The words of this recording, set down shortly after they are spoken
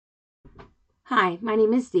Hi, my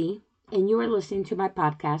name is Dee, and you are listening to my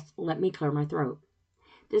podcast, Let Me Clear My Throat.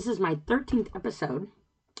 This is my 13th episode,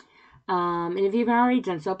 and if you've already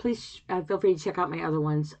done so, please feel free to check out my other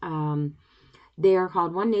ones. They are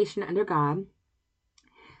called One Nation Under God,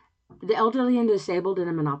 The Elderly and Disabled in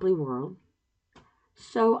a Monopoly World,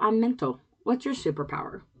 So I'm Mental. What's your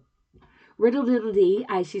superpower? Riddle Diddle Dee,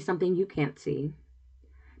 I See Something You Can't See.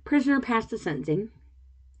 Prisoner Past the Sentencing.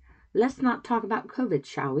 Let's not talk about COVID,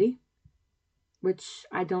 shall we? Which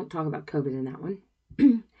I don't talk about COVID in that one.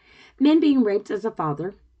 Men being raped as a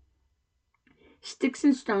father. Sticks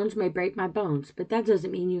and stones may break my bones, but that doesn't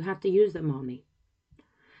mean you have to use them on me.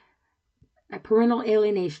 A parental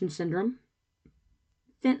alienation syndrome.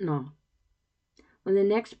 Fentanyl. When the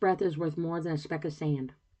next breath is worth more than a speck of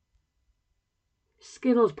sand.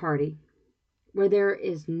 Skittles party, where there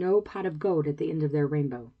is no pot of gold at the end of their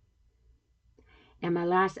rainbow. And my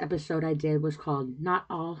last episode I did was called Not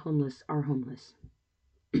All Homeless Are Homeless.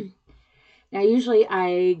 Now, usually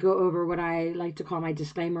I go over what I like to call my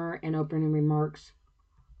disclaimer and opening remarks.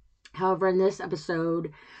 However, in this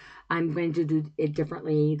episode, I'm going to do it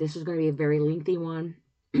differently. This is going to be a very lengthy one.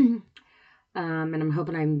 And I'm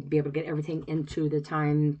hoping I'm be able to get everything into the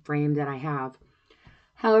time frame that I have.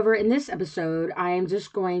 However, in this episode, I am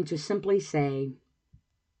just going to simply say,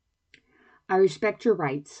 I respect your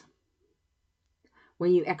rights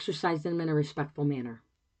when you exercise them in a respectful manner.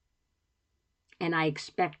 And I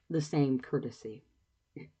expect the same courtesy.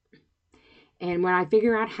 And when I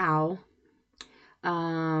figure out how,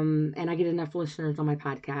 and I get enough listeners on my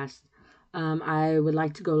podcast, I would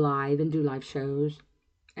like to go live and do live shows.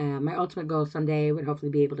 My ultimate goal someday would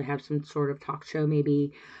hopefully be able to have some sort of talk show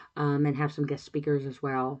maybe, and have some guest speakers as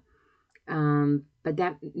well. But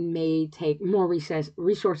that may take more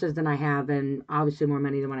resources than I have, and obviously more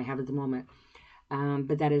money than what I have at the moment.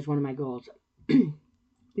 But that is one of my goals.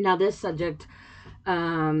 Now, this subject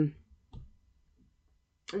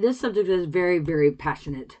is very, very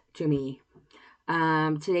passionate to me.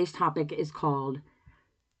 Today's topic is called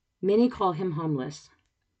Many Call Him Homeless.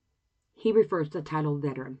 He refers to the title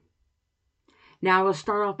veteran. Now, I will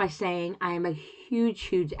start off by saying I am a huge,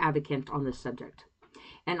 huge advocate on this subject.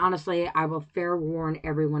 And honestly, I will fair warn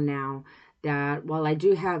everyone now that while I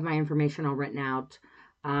do have my information all written out,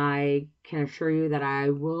 I can assure you that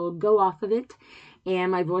I will go off of it.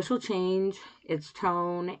 And my voice will change, its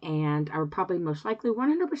tone, and I will probably most likely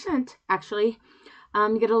 100% actually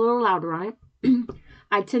get a little louder on it.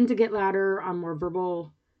 I tend to get louder, I'm more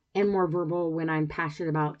verbal when I'm passionate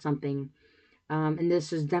about something. And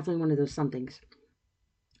this is definitely one of those somethings.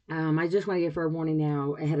 I just want to give her a warning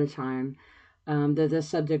now ahead of time that this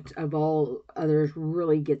subject of all others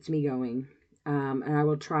really gets me going. And I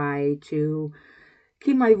will try to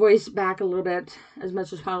keep my voice back a little bit as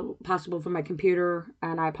much as possible from my computer.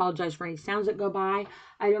 And I apologize for any sounds that go by.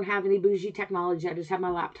 I don't have any bougie technology. I just have my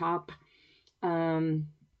laptop. So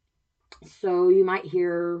you might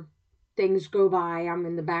hear things go by. I'm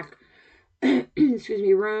in the back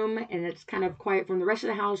room, and it's kind of quiet from the rest of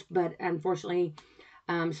the house. But unfortunately,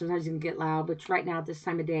 sometimes it can get loud. Which right now at this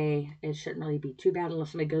time of day, it shouldn't really be too bad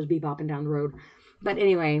unless somebody goes bebopping down the road. But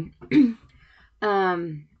anyway,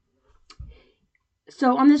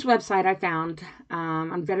 So on this website I found,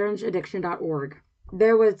 on veteransaddiction.org,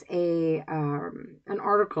 there was an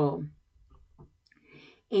article,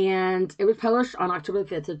 and it was published on October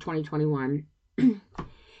 5th of 2021, and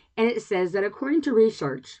it says that according to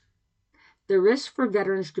research, the risk for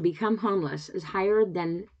veterans to become homeless is higher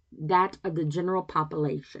than that of the general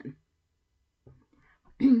population.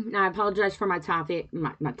 Now, I apologize for my talking.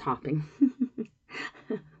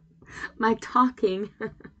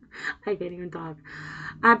 I can't even talk.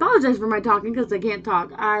 I apologize for my talking because I can't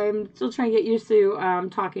talk. I'm still trying to get used to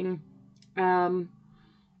talking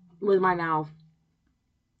with my mouth.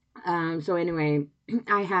 So anyway,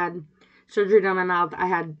 I had surgery on my mouth. I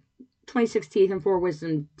had 26 teeth and 4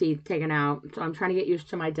 wisdom teeth taken out. So I'm trying to get used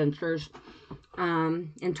to my dentures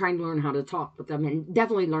and trying to learn how to talk with them. And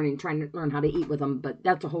definitely trying to learn how to eat with them. But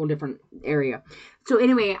that's a whole different area. So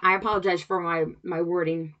anyway, I apologize for my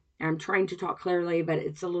wording. I'm trying to talk clearly, but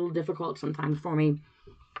it's a little difficult sometimes for me.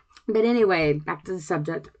 But anyway, back to the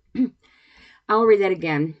subject. I'll read that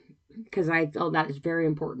again because I feel that is very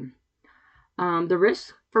important. The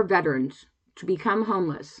risk for veterans to become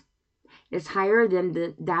homeless is higher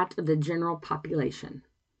than that of the general population.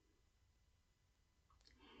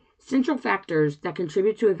 Central factors that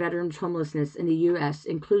contribute to a veteran's homelessness in the U.S.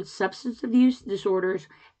 include substance abuse disorders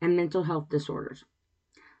and mental health disorders,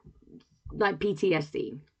 like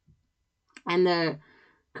PTSD. And the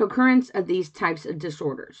concurrence of these types of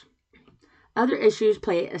disorders. Other issues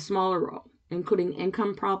play a smaller role, including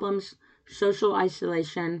income problems, social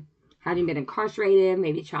isolation, having been incarcerated,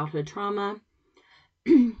 maybe childhood trauma.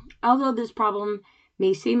 Although this problem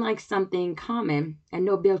may seem like something common and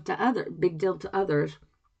no big deal to others,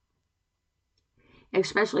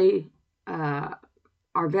 especially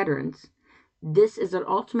our veterans, this is an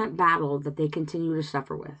ultimate battle that they continue to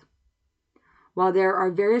suffer with. While there are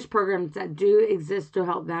various programs that do exist to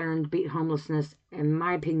help veterans beat homelessness, in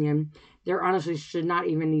my opinion, there honestly should not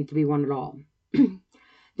even need to be one at all.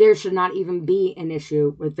 There should not even be an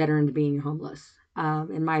issue with veterans being homeless,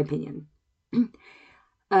 in my opinion.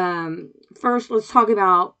 First, let's talk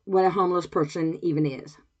about what a homeless person even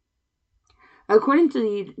is. According to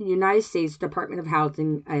the United States Department of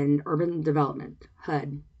Housing and Urban Development,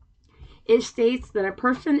 HUD, it states that a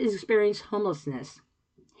person is experiencing homelessness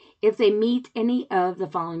if they meet any of the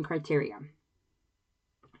following criteria.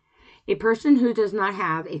 A person who does not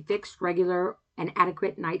have a fixed, regular, and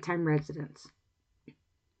adequate nighttime residence.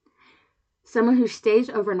 Someone who stays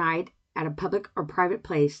overnight at a public or private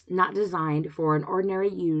place not designed for an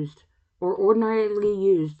ordinarily used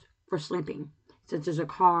for sleeping, such as a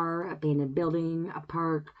car, abandoned building, a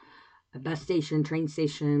park, a bus station, train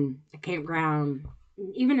station, a campground,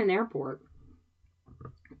 even an airport.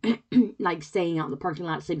 Like staying out in the parking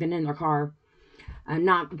lot, sleeping in their car.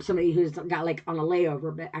 Not somebody who's got like on a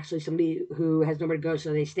layover, but actually somebody who has nowhere to go,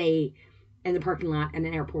 so they stay in the parking lot at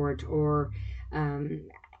an airport or in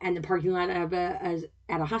the parking lot of at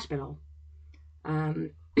a hospital.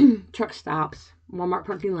 Truck stops, Walmart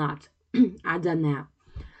parking lots. I've done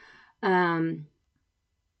that.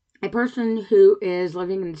 A person who is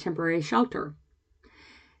living in a temporary shelter.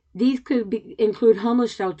 These could include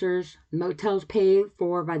homeless shelters, motels paid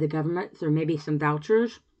for by the government through maybe some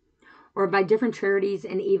vouchers, or by different charities,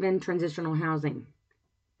 and even transitional housing.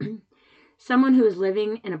 Someone who is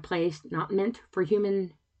living in a place not meant for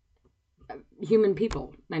human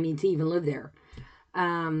people, to even live there.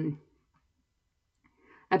 A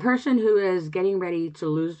person who is getting ready to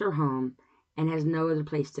lose their home and has no other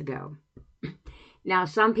place to go. Now,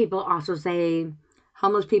 some people also say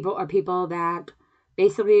homeless people are people that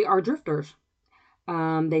basically are drifters.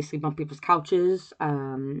 They sleep on people's couches,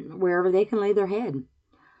 wherever they can lay their head.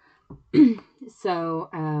 So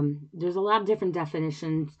there's a lot of different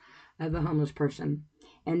definitions of a homeless person.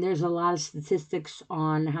 And there's a lot of statistics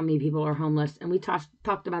on how many people are homeless. And we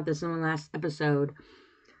talked about this in the last episode.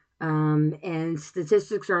 And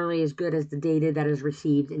statistics are only as good as the data that is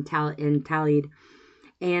received and tallied.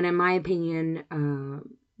 And in my opinion,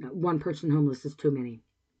 one person homeless is too many.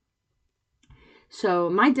 So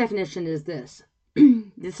my definition is this.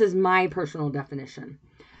 This is my personal definition.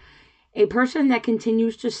 A person that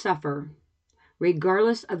continues to suffer,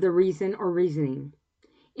 regardless of the reason or reasoning,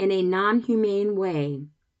 in a non-humane way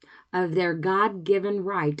of their God-given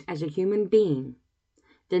right as a human being,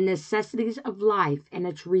 the necessities of life and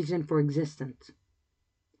its reason for existence.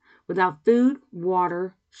 Without food,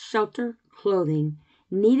 water, shelter, clothing,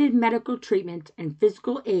 needed medical treatment, and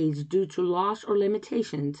physical aids due to loss or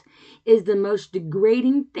limitations is the most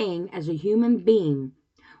degrading thing as a human being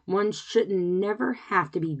one should never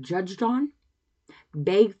have to be judged on,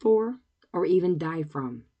 begged for, or even die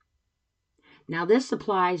from. Now, this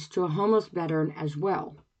applies to a homeless veteran as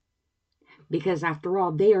well, because after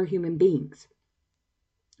all, they are human beings.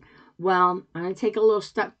 Well, I'm going to take a little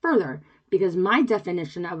step further, because my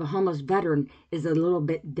definition of a homeless veteran is a little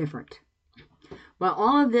bit different. While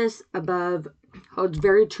all of this above holds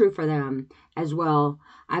very true for them as well,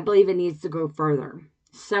 I believe it needs to go further,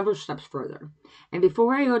 several steps further. And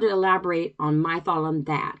before I go to elaborate on my thought on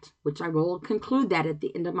that, which I will conclude that at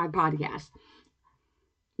the end of my podcast,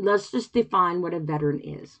 let's just define what a veteran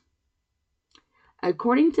is.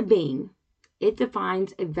 According to Bing, it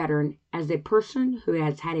defines a veteran as a person who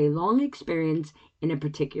has had a long experience in a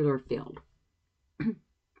particular field.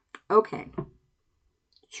 Okay.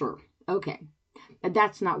 Sure. Okay. But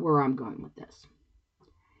that's not where I'm going with this.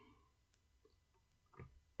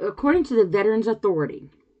 According to the Veterans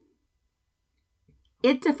Authority,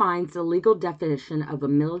 it defines the legal definition of a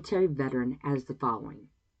military veteran as the following.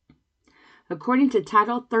 According to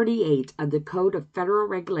Title 38 of the Code of Federal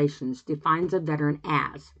Regulations, defines a veteran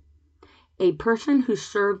as a person who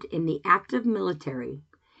served in the active military,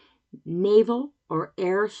 naval, or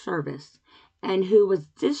air service, and who was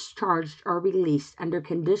discharged or released under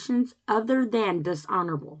conditions other than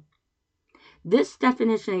dishonorable. This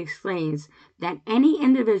definition explains that any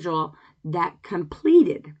individual that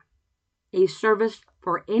completed a service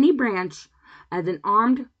for any branch of an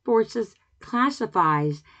armed forces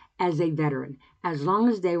classifies as a veteran, as long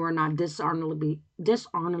as they were not dishonorably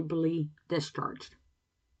discharged.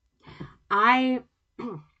 I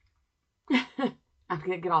I'm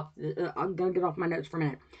gonna get off. I'm gonna get off my notes for a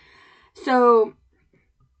minute. So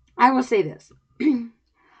I will say this: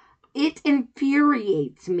 it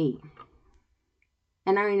infuriates me,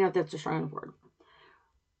 and I don't know if that's a strong word,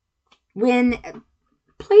 when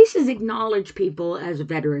places acknowledge people as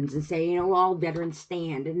veterans and say, all veterans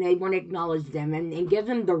stand, and they want to acknowledge them and give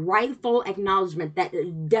them the rightful acknowledgement that they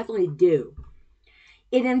definitely do.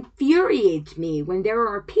 It infuriates me when there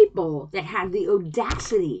are people that have the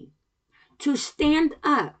audacity to stand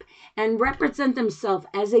up and represent themselves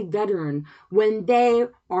as a veteran when they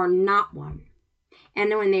are not one.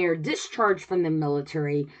 And when they are discharged from the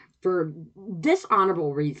military for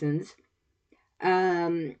dishonorable reasons,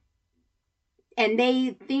 and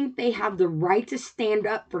they think they have the right to stand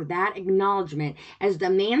up for that acknowledgement as the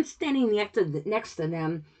man standing next to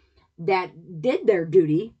them that did their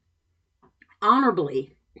duty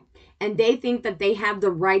honorably, and they think that they have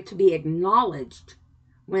the right to be acknowledged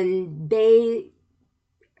when they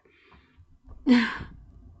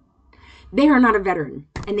are not a veteran,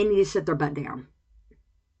 and they need to sit their butt down.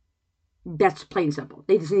 That's plain and simple.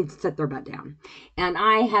 They just need to sit their butt down. And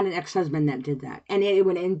I had an ex-husband that did that, and it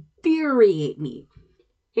would infuriate me.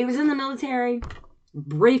 He was in the military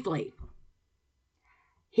briefly.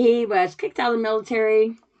 He was kicked out of the military,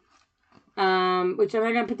 which I'm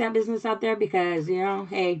not going to put that business out there because,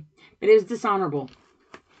 hey, but it was dishonorable.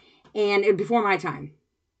 And before my time.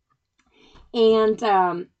 And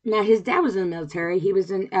now his dad was in the military. He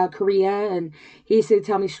was in Korea, and he used to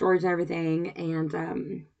tell me stories and everything,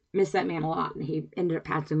 and missed that man a lot, and he ended up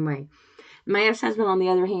passing away. My ex-husband, on the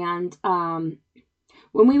other hand,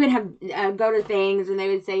 when we would have go to things and they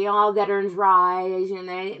would say, Veterans Rise, and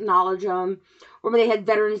they acknowledge them, or when they had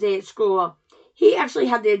Veterans Day at school, he actually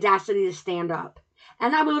had the audacity to stand up.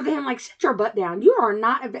 And I would look at him like, sit your butt down. You are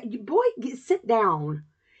not boy, sit down.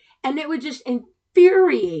 And it would just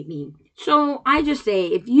infuriate me. So I just say,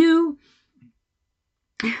 if you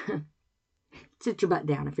sit your butt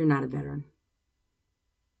down if you're not a veteran.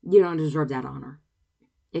 You don't deserve that honor.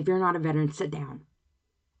 If you're not a veteran, sit down.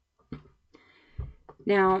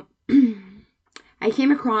 Now, I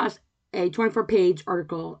came across a 24-page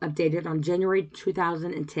article updated on January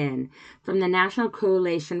 2010 from the National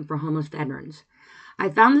Coalition for Homeless Veterans. I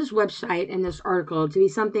found this website and this article to be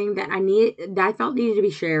something that I felt needed to be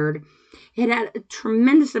shared. It had a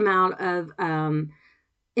tremendous amount of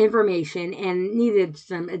information and needed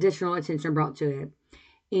some additional attention brought to it.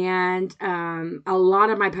 And a lot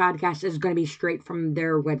of my podcast is going to be straight from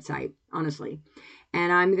their website, honestly.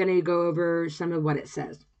 And I'm going to go over some of what it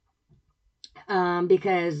says.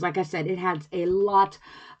 Because, like I said, it has a lot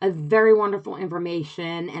of very wonderful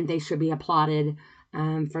information, and they should be applauded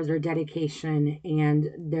for their dedication and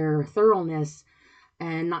their thoroughness,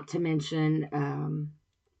 and not to mention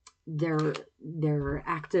their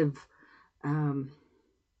active,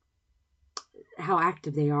 how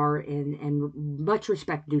active they are, and much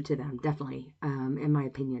respect due to them, definitely, in my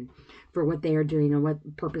opinion, for what they are doing and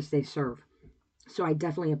what purpose they serve. So I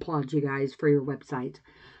definitely applaud you guys for your website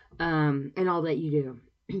and all that you do.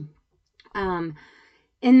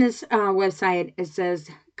 In this website, it says,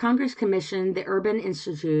 Congress commissioned the Urban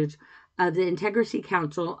Institute of the Integrity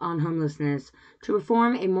Council on Homelessness to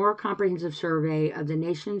perform a more comprehensive survey of the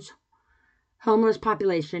nation's homeless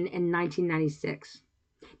population in 1996.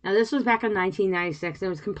 Now, this was back in 1996. It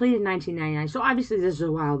was completed in 1999. So, obviously, this is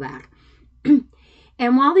a while back.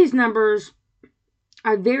 And while these numbers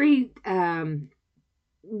are very,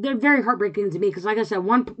 they're very heartbreaking to me because, like I said,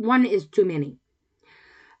 one is too many.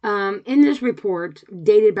 In this report,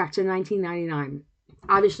 dated back to 1999,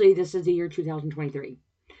 obviously, this is the year 2023.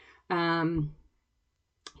 The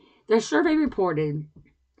survey reported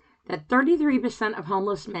that 33% of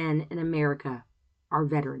homeless men in America are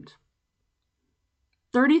veterans.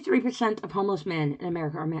 33% of homeless men in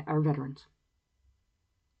America are veterans.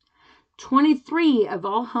 23 of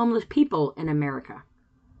all homeless people in America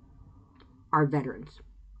are veterans.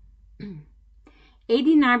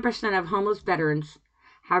 89% of homeless veterans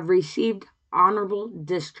have received honorable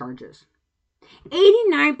discharges.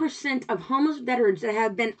 89% of homeless veterans that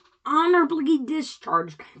have been honorably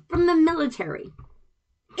discharged from the military,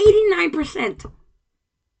 89%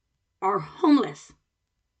 are homeless.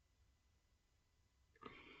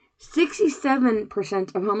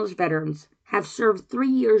 67% of homeless veterans have served 3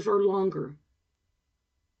 years or longer.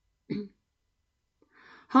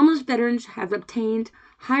 Homeless veterans have obtained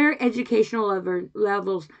higher educational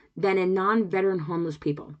levels than in non-veteran homeless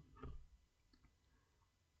people.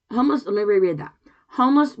 Let me reread that.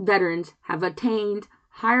 Homeless veterans have attained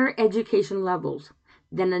higher education levels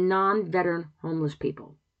than the non-veteran homeless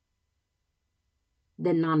people.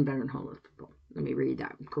 Let me read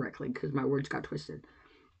that correctly because my words got twisted.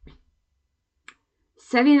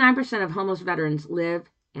 79% of homeless veterans live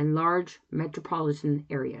in large metropolitan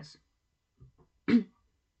areas.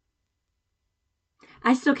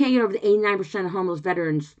 I still can't get over the 89% of homeless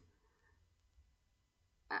veterans.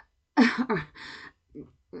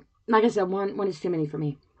 Like I said, one is too many for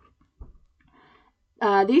me.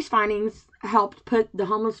 These findings helped put the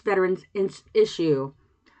homeless veterans issue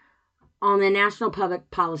on the national public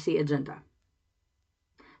policy agenda.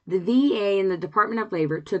 The VA and the Department of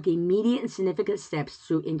Labor took immediate and significant steps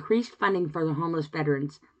to increase funding for the homeless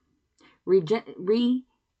veterans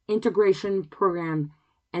reintegration program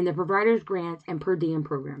and the providers grant and per diem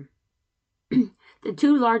program. The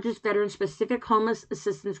two largest veteran-specific homeless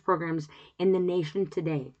assistance programs in the nation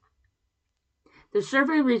today. The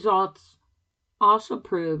survey results also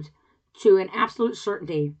proved to an absolute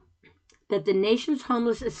certainty that the nation's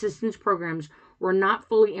homeless assistance programs were not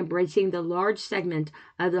fully embracing the large segment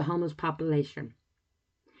of the homeless population.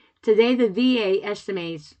 Today, the VA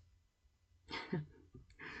estimates...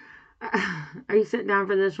 Are you sitting down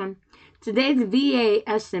for this one? Today, the VA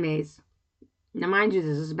estimates... Now, mind you,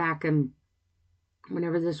 this is back in...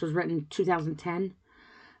 whenever this was written, 2010,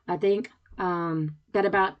 I think, that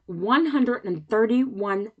about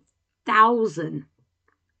 131,000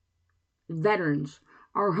 veterans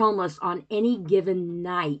are homeless on any given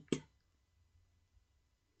night.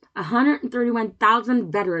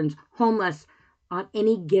 131,000 veterans homeless on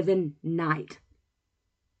any given night.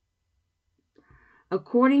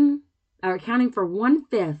 Accounting for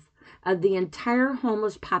 1/5 of the entire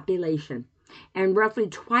homeless population, and roughly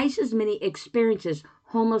twice as many experiences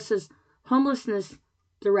homelessness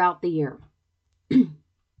throughout the year.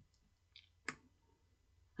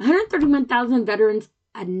 131,000 veterans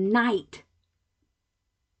a night.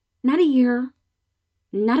 Not a year,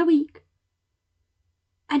 not a week,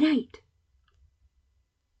 a night.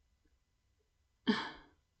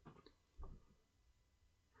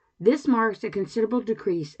 This marks a considerable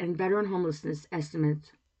decrease in veteran homelessness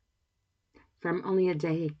estimates from only a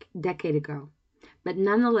decade ago, but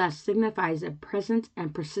nonetheless signifies a present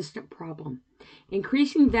and persistent problem.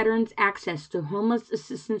 Increasing veterans' access to homeless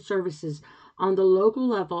assistance services on the local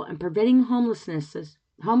level and preventing homelessness,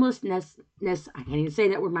 I can't even say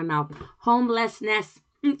that with my mouth, homelessness,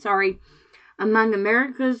 among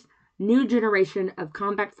America's new generation of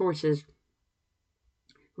combat forces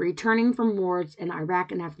returning from wars in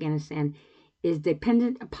Iraq and Afghanistan is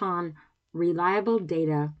dependent upon reliable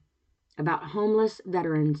data about homeless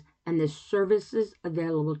veterans and the services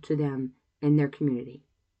available to them in their community.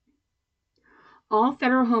 All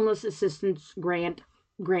federal homeless assistance grants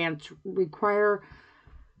require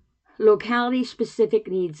locality-specific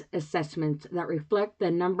needs assessments that reflect the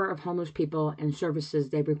number of homeless people and services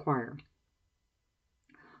they require.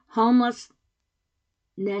 Homelessness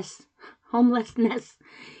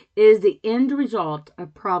is the end result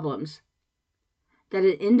of problems that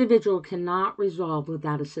an individual cannot resolve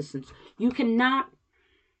without assistance. You cannot,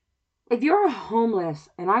 if you're homeless,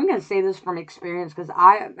 and I'm going to say this from experience because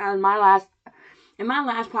in my last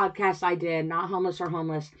podcast I did, Not Homeless or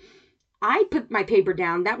Homeless, I put my paper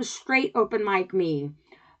down. That was straight open mic me,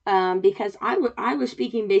 because I was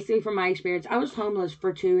speaking basically from my experience. I was homeless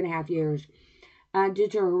for 2.5 years due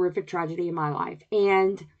to a horrific tragedy in my life.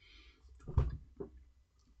 And,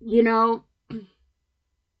 you know,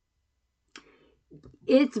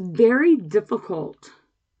 it's very difficult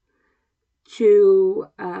to,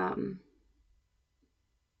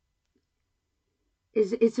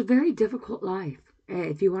 it's a very difficult life,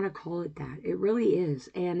 if you want to call it that. It really is.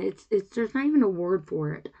 And it's there's not even a word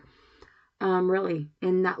for it, really,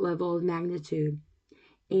 in that level of magnitude.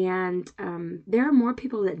 And there are more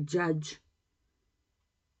people that judge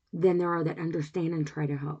than there are that understand and try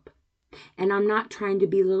to help. And I'm not trying to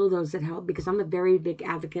belittle those that help, because I'm a very big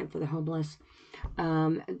advocate for the homeless,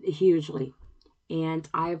 hugely. And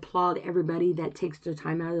I applaud everybody that takes their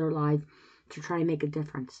time out of their life to try to make a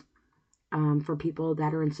difference for people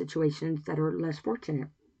that are in situations that are less fortunate.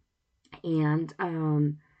 And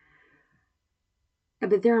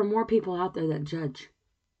but there are more people out there that judge.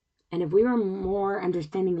 And if we were more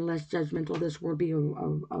understanding and less judgmental, this would be a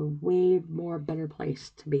way more better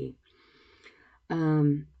place to be.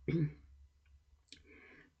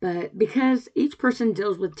 But because each person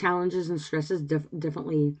deals with challenges and stresses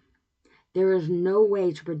differently, there is no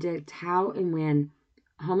way to predict how and when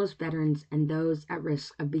homeless veterans and those at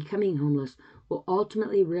risk of becoming homeless will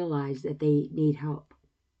ultimately realize that they need help.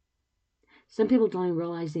 Some people don't even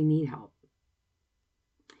realize they need help.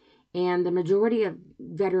 And the majority of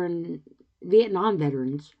Vietnam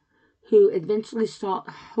veterans who eventually sought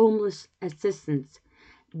homeless assistance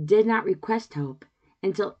did not request help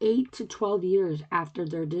until 8 to 12 years after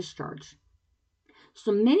their discharge.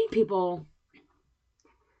 So many people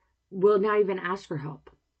will not even ask for help.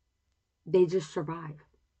 They just survive.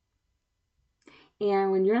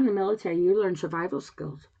 And when you're in the military, you learn survival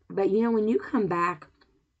skills. But when you come back,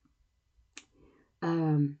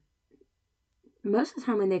 most of the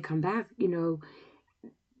time when they come back,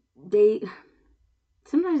 they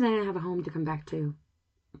sometimes they don't have a home to come back to.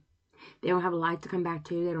 They don't have a life to come back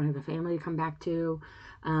to. They don't have a family to come back to.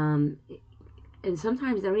 And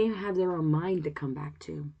sometimes they don't even have their own mind to come back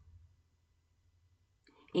to.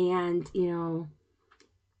 And,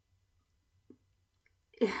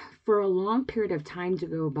 for a long period of time to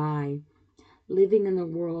go by, living in the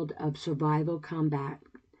world of survival combat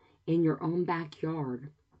in your own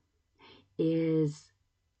backyard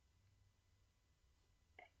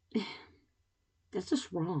that's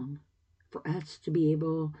just wrong for us to be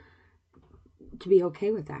able to be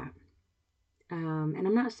okay with that. And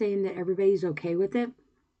I'm not saying that everybody's okay with it,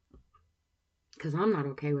 because I'm not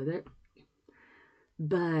okay with it.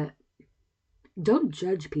 But don't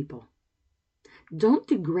judge people. Don't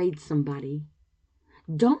degrade somebody.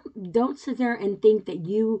 Don't sit there and think that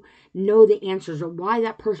you know the answers, or why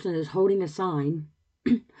that person is holding a sign,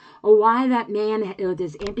 or why that man with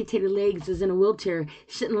his amputated legs is in a wheelchair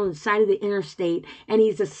sitting on the side of the interstate and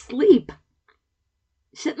he's asleep.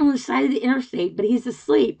 Sitting on the side of the interstate, but he's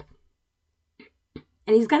asleep.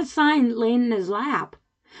 And he's got a sign laying in his lap.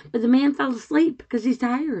 But the man fell asleep because he's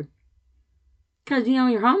tired. Because,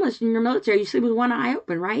 you're homeless in your military. You sleep with one eye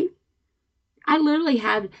open, right? I literally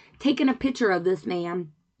have taken a picture of this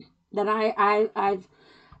man that I've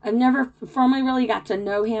never formally really got to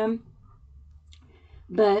know him.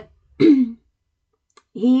 But he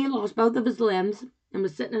lost both of his limbs and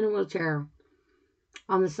was sitting in a wheelchair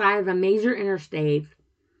on the side of a major interstate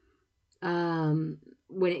when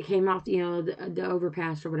it came off, the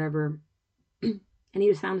overpass or whatever. And he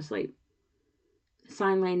was sound asleep.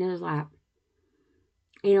 Sign laying in his lap.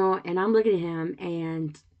 And I'm looking at him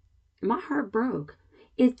and my heart broke.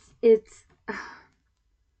 It's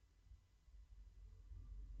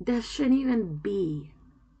that shouldn't even be.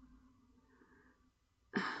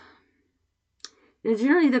 Now,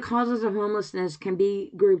 generally, the causes of homelessness can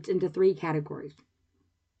be grouped into 3 categories: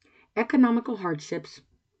 economical hardships,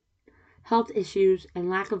 health issues, and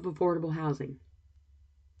lack of affordable housing.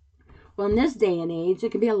 Well, in this day and age,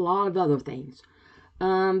 it can be a lot of other things.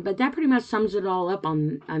 But that pretty much sums it all up.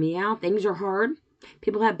 Things are hard.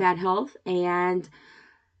 People have bad health, and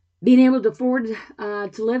being able to afford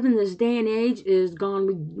to live in this day and age is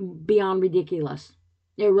gone beyond ridiculous.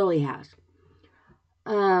 It really has.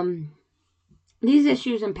 These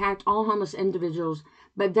issues impact all homeless individuals,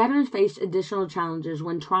 but veterans face additional challenges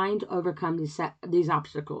when trying to overcome these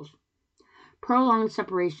obstacles. Prolonged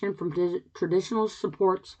separation from traditional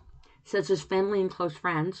supports such as family and close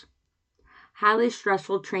friends, highly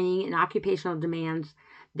stressful training and occupational demands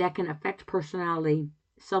that can affect personality,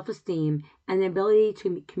 self-esteem, and the ability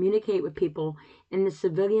to communicate with people in the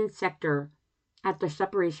civilian sector after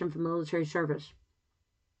separation from military service.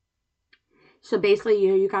 So basically,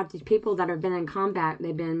 you got these people that have been in combat.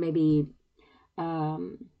 They've been maybe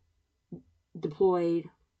deployed,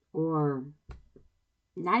 or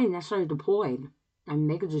not even necessarily deployed. I mean,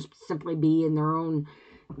 they could just simply be in their own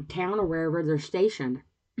town or wherever they're stationed.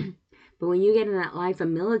 But when you get in that life of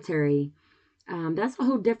military, that's a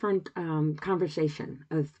whole different conversation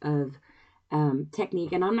of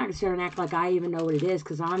technique. And I'm not going to sit and act like I even know what it is,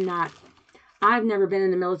 because I've never been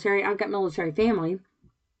in the military. I've got military family.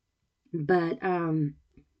 But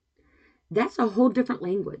that's a whole different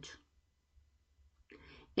language.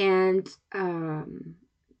 And,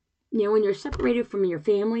 when you're separated from your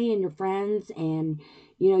family and your friends, and,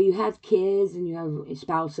 you have kids and you have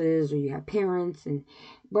spouses, or you have parents and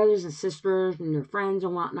brothers and sisters and your friends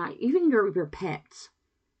and whatnot, even your pets,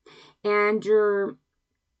 and you're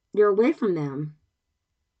away from them,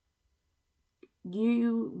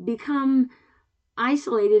 you become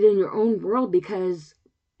isolated in your own world because,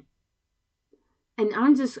 and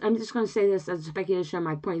I'm just going to say this as a speculation on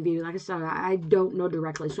my point of view. Like I said, I don't know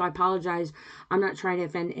directly, so I apologize. I'm not trying to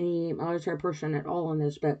offend any military person at all on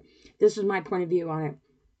this, but this is my point of view on it.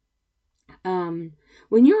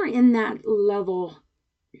 When you're in that level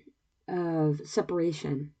of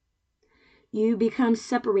separation, you become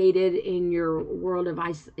separated in your world of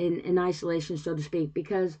in isolation, so to speak,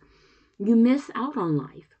 because you miss out on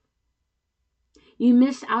life. You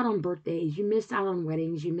miss out on birthdays, you miss out on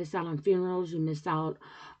weddings, you miss out on funerals, you miss out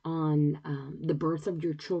on the birth of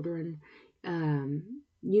your children.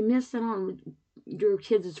 You miss out on your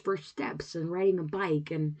kids' first steps and riding a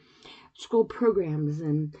bike and school programs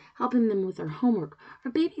and helping them with their homework,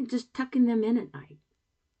 or maybe just tucking them in at night,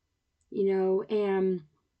 and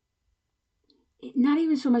not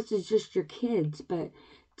even so much as just your kids, but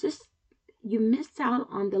just you miss out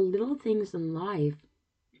on the little things in life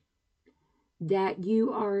that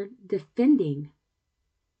you are defending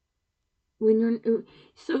when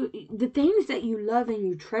so the things that you love and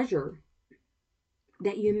you treasure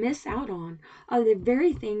that you miss out on are the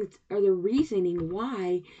very things, or the reasoning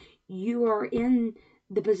why you are in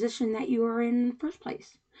the position that you are in the first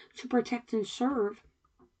place, to protect and serve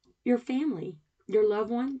your family, your loved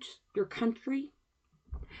ones, your country.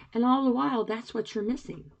 And all the while, that's what you're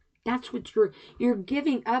missing. That's what you're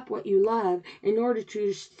giving up what you love in order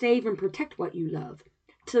to save and protect what you love,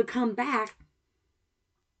 to come back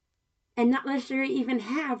and not necessarily even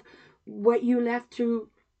have what you left to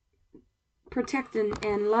protect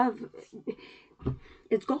and love.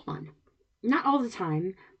 It's gone. Not all the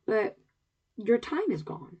time, but your time is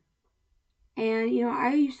gone. And,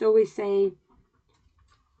 I used to always say,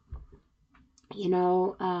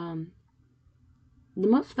 the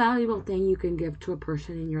most valuable thing you can give to a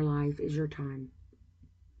person in your life is your time.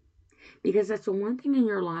 Because that's the one thing in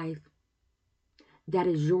your life that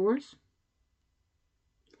is yours,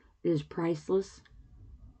 is priceless,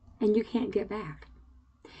 and you can't get back.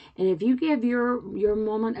 And if you give your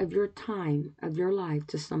moment of your time, of your life,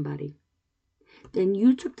 to somebody, then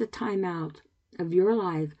you took the time out of your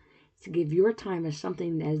life to give your time as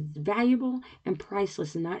something that is valuable and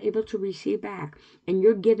priceless and not able to receive back. And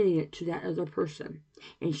you're giving it to that other person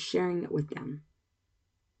and sharing it with them.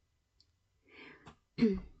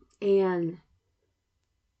 And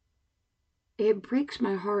it breaks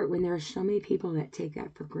my heart when there are so many people that take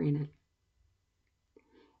that for granted.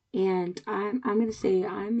 And I'm going to say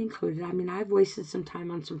I'm included. I mean, I've wasted some time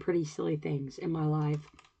on some pretty silly things in my life.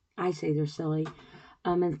 I say they're silly.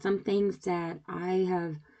 And some things that I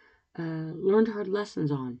have learned hard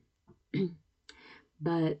lessons on.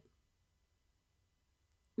 But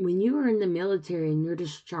when you are in the military and you're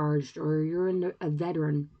discharged, or you're a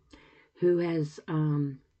veteran who has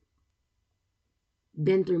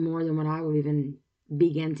been through more than what I will even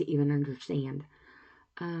begin to even understand,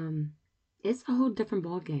 it's a whole different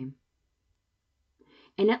ball game.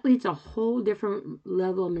 And that leads a whole different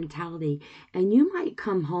level of mentality. And you might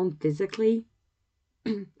come home physically,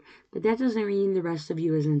 but that doesn't mean the rest of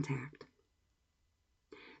you is intact.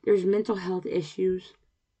 There's mental health issues.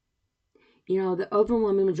 The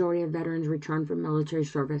overwhelming majority of veterans return from military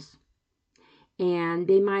service. And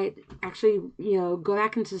they might actually, go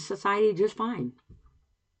back into society just fine.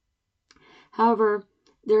 However,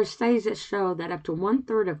 there are studies that show that up to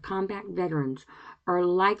 1/3 of combat veterans are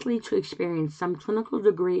likely to experience some clinical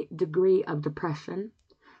degree of depression,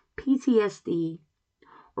 PTSD,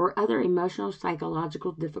 or other emotional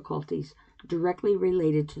psychological difficulties directly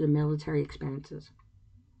related to the military experiences.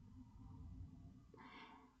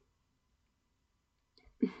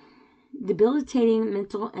 Debilitating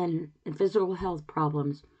mental and physical health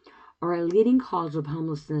problems are a leading cause of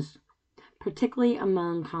homelessness, particularly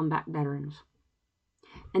among combat veterans.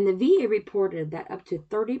 And the VA reported that up to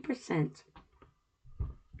 30%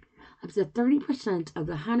 of the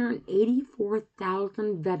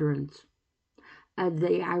 184,000 veterans of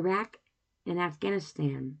the Iraq and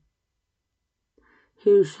Afghanistan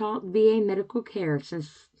who sought VA medical care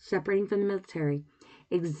since separating from the military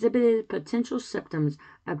exhibited potential symptoms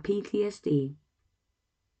of PTSD,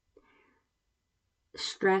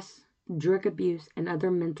 stress, drug abuse, and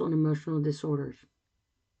other mental and emotional disorders.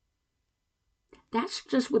 That's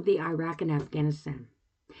just with the Iraq and Afghanistan.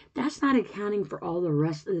 That's not accounting for all the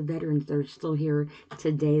rest of the veterans that are still here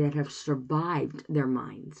today that have survived their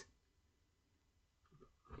minds.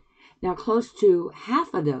 Now, close to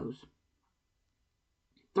half of those,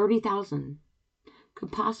 30,000,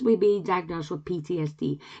 could possibly be diagnosed with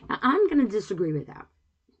PTSD. Now, I'm going to disagree with that.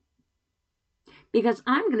 Because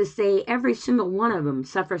I'm going to say every single one of them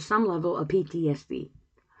suffers some level of PTSD.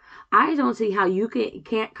 I don't see how you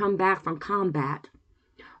can't come back from combat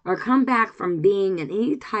or come back from being in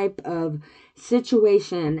any type of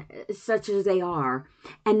situation such as they are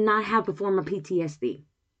and not have a form of PTSD.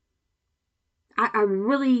 I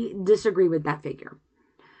really disagree with that figure.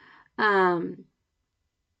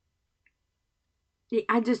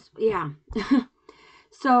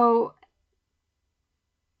 So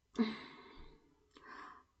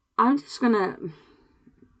I'm just gonna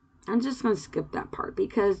skip that part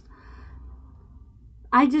because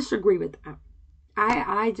I disagree with that.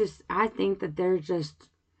 I think that there's just,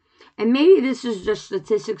 and maybe this is just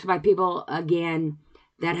statistics by people again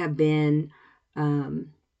that have been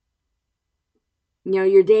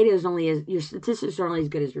your data is only as, your statistics are only as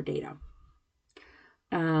good as your data.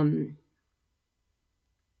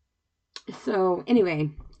 So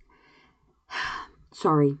anyway,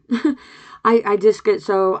 sorry. I just get,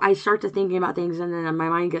 so I start to thinking about things, and then my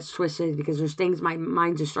mind gets twisted because there's things, my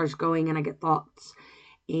mind just starts going, and I get thoughts,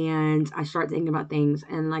 and I start thinking about things.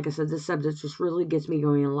 And like I said, this subject just really gets me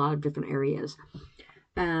going in a lot of different areas.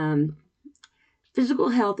 Physical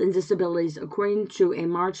health and disabilities, according to a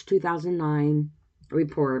March 2009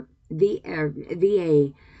 report,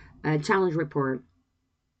 VA challenge report,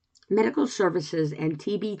 medical services and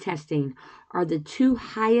TB testing are the two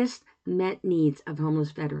highest met needs of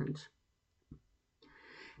homeless veterans.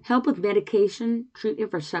 Help with medication, treatment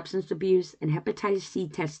for substance abuse, and hepatitis C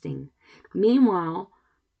testing, meanwhile,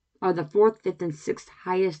 are the fourth, fifth, and sixth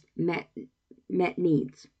highest met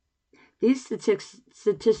needs. These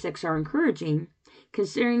statistics are encouraging,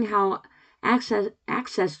 considering how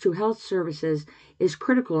access to health services is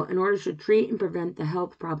critical in order to treat and prevent the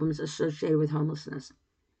health problems associated with homelessness.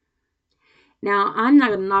 Now, I'm not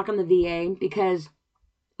going to knock on the VA because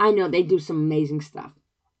I know they do some amazing stuff.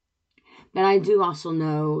 But I do also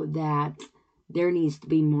know that there needs to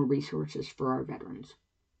be more resources for our veterans.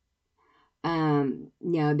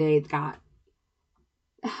 They've got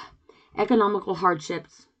economical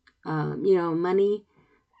hardships, money.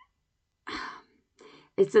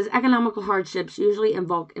 It says economical hardships usually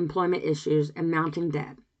involve employment issues and mounting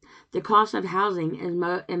debt. The cost of housing in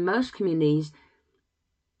most communities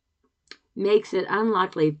makes it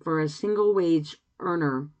unlikely for a single wage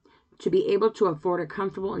earner to be able to afford a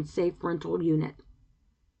comfortable and safe rental unit.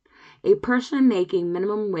 A person making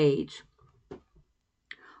minimum wage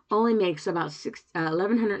only makes about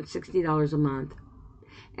 $1,160 a month,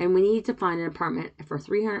 and we need to find an apartment for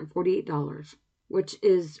 $348, which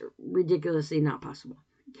is ridiculously not possible.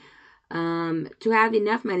 To have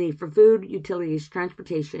enough money for food, utilities,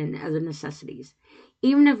 transportation, and other necessities.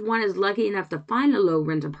 Even if one is lucky enough to find a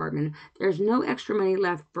low-rent apartment, there's no extra money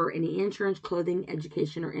left for any insurance, clothing,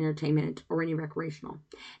 education, or entertainment, or any recreational.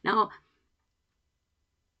 Now,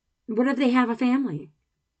 what if they have a family?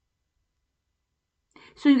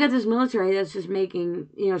 So you got this military that's just making,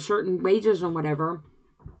 certain wages and whatever.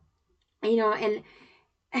 And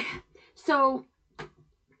so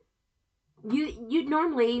you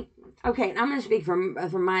normally, okay, I'm going to speak from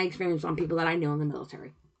my experience on people that I know in the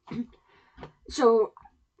military. So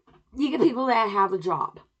you get people that have a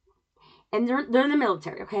job, and they're in the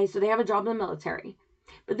military, okay? So they have a job in the military,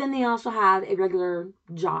 but then they also have a regular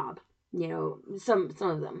job. Some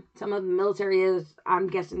of them. Some of the military is, I'm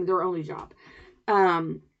guessing, their only job.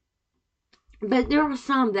 But there are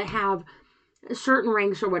some that have certain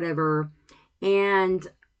ranks or whatever,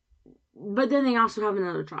 but then they also have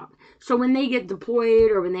another job. So when they get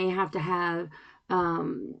deployed, or when they have to have,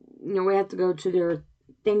 we have to go to their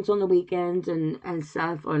things on the weekends and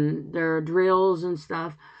stuff, on their drills and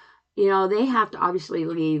stuff, they have to obviously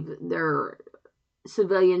leave their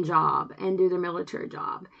civilian job and do their military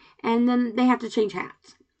job. And then they have to change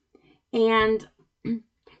hats. And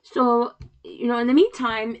so, in the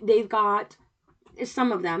meantime, they've got,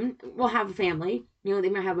 some of them will have a family. They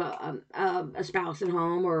might have a spouse at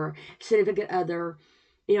home, or significant other,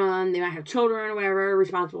 and they might have children or whatever,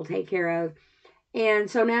 responsible to take care of.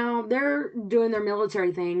 And so now they're doing their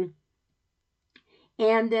military thing.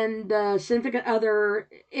 And then the significant other,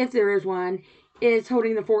 if there is one, is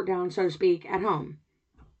holding the fort down, so to speak, at home.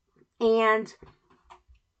 And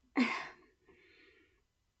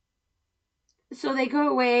so they go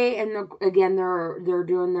away, and again, they're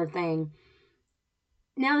doing their thing.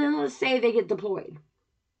 Now then, let's say they get deployed.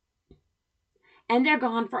 And they're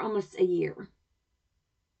gone for almost a year.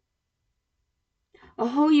 A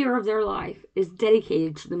whole year of their life is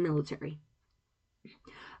dedicated to the military.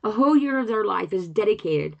 A whole year of their life is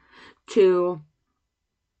dedicated to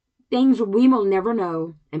things we will never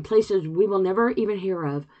know, and places we will never even hear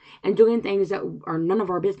of, and doing things that are none of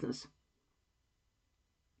our business.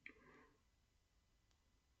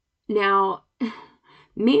 Now,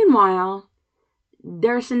 meanwhile,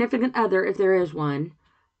 their significant other, if there is one,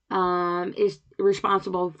 is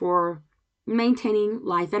responsible for maintaining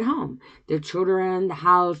life at home. Their children, the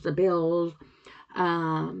house, the bills,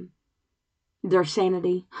 their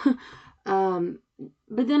sanity.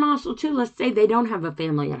 But then also, too, let's say they don't have a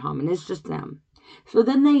family at home and it's just them. So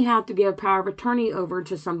then they have to give power of attorney over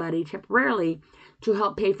to somebody temporarily to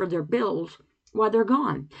help pay for their bills while they're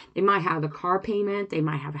gone. They might have a car payment. They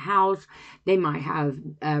might have a house. They might have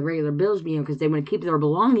regular bills, because they want to keep their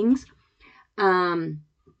belongings. And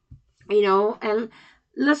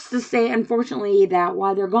let's just say, unfortunately, that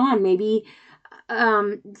while they're gone, maybe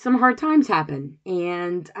some hard times happen.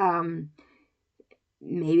 And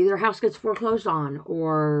maybe their house gets foreclosed on,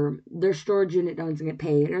 or their storage unit doesn't get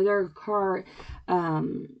paid, or their car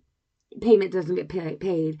payment doesn't get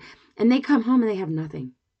paid, and they come home and they have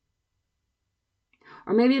nothing.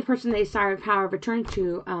 Or maybe the person they signed power of attorney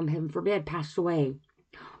to, heaven forbid, passed away,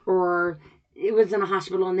 or it was in a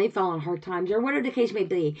hospital and they fell on hard times, or whatever the case may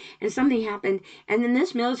be, and something happened, and then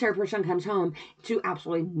this military person comes home to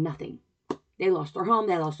absolutely nothing. They lost their home,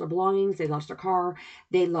 they lost their belongings, they lost their car,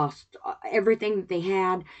 they lost everything that they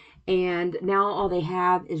had, and now all they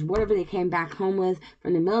have is whatever they came back home with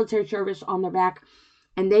from the military service on their back,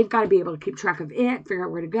 and they've got to be able to keep track of it, figure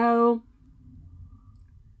out where to go.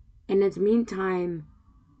 And in the meantime,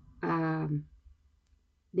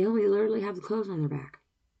 they only literally have the clothes on their back.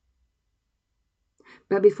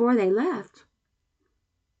 But before they left,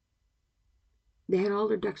 they had all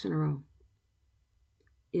their ducks in a row.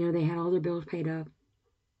 You know, they had all their bills paid up.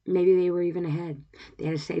 Maybe they were even ahead. They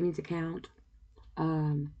had a savings account.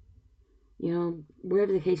 You know,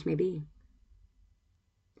 whatever the case may be.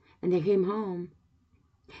 And they came home,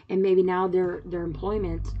 and maybe now their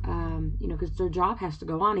employment, you know, because their job has to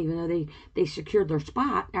go on, even though they secured their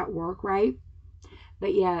spot at work, right?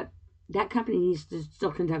 But yet, that company needs to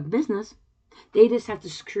still conduct business. They just have to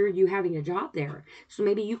secure you having a job there. So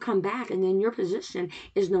maybe you come back, and then your position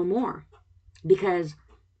is no more, because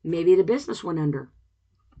maybe the business went under,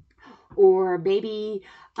 or maybe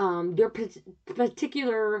your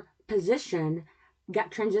particular position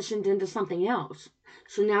got transitioned into something else.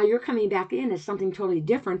 So now you're coming back in as something totally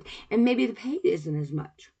different, and maybe the pay isn't as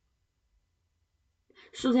much.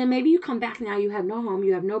 So then maybe you come back, now you have no home,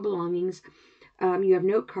 you have no belongings, you have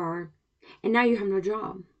no car, and now you have no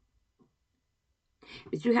job.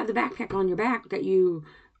 But you have the backpack on your back that you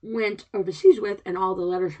went overseas with, and all the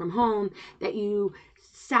letters from home that you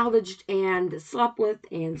salvaged and slept with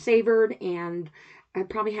and savored, and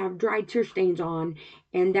probably have dried tear stains on,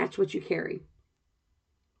 and that's what you carry.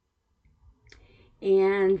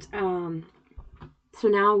 And so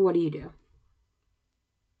now what do you do?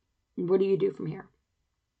 What do you do from here?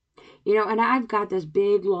 You know, and I've got this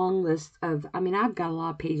big long list of, I've got a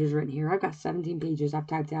lot of pages written here. I've got 17 pages I've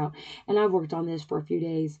typed out, and I've worked on this for a few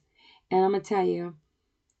days. And I'm going to tell you,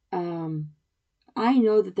 I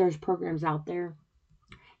know that there's programs out there,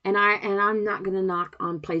 and I'm not going to knock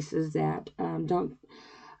on places that don't.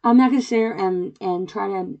 I'm not going to sit here and try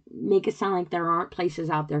to make it sound like there aren't places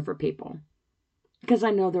out there for people, because I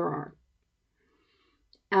know there are.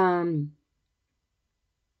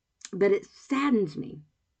 But it saddens me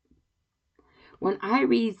when I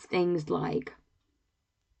read things like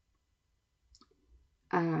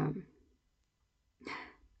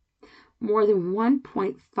more than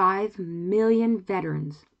 1.5 million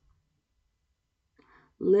veterans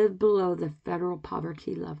live below the federal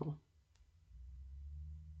poverty level.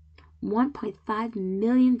 1.5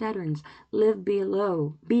 million veterans live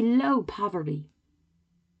below poverty.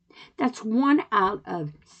 That's 1 out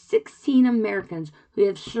of 16 Americans who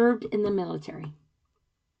have served in the military.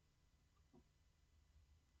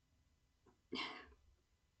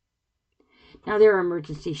 Now, there are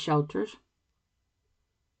emergency shelters.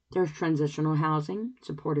 There's transitional housing,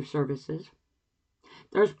 supportive services.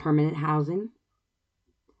 There's permanent housing.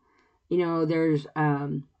 You know, there's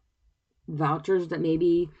vouchers that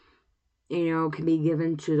maybe, you know, can be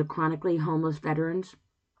given to the chronically homeless veterans.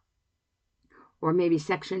 Or maybe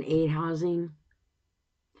Section 8 housing.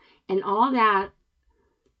 And all that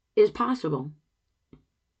is possible.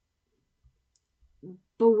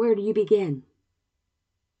 But where do you begin?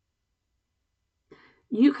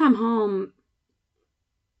 You come home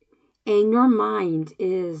and your mind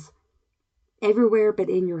is everywhere but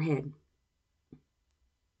in your head.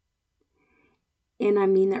 And I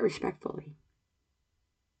mean that respectfully.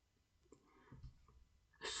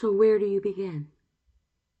 So where do you begin?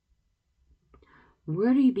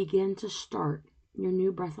 Where do you begin to start your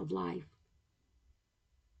new breath of life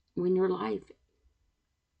when your life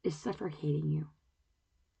is suffocating you?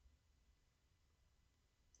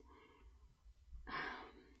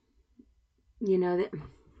 You know that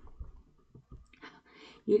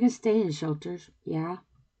you can stay in shelters, yeah,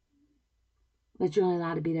 but you're only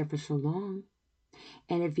allowed to be there for so long.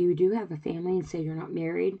 And if you do have a family and say you're not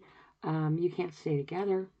married, you can't stay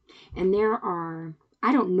together. And there are,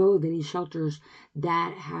 I don't know of any shelters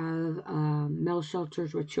that have male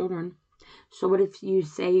shelters with children. So what if you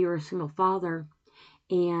say you're a single father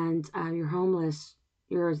and you're homeless,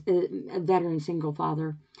 you're a veteran single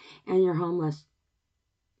father, and you're homeless?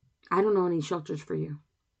 I don't know any shelters for you.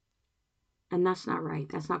 And that's not right.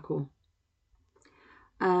 That's not cool.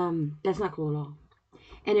 That's not cool at all.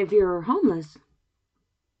 And if you're homeless,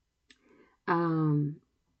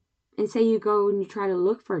 And say you go and you try to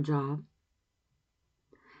look for a job.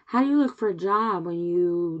 How do you look for a job when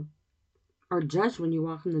you are judged when you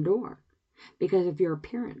walk in the door? Because of your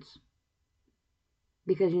appearance.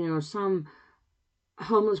 Because, some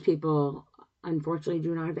homeless people, unfortunately,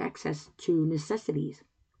 do not have access to necessities.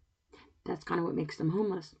 That's kind of what makes them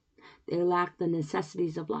homeless. They lack the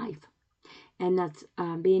necessities of life. And that's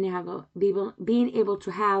being able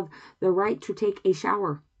to have the right to take a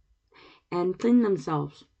shower and clean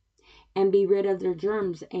themselves and be rid of their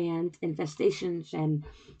germs and infestations and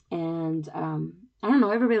I don't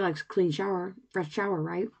know, everybody likes a clean shower, fresh shower,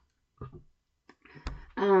 right?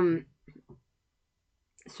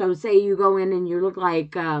 So say you go in and you look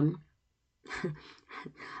like I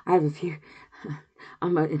have a few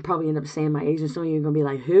I'm gonna probably end up saying my age, and some of you are gonna be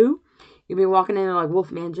like, who? You'll be walking in there like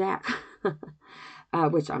Wolfman Jack.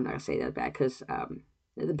 Which I'm not gonna say that bad, because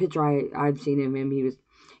the picture I've seen of him, he was,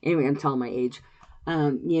 anyway, I'm telling my age. They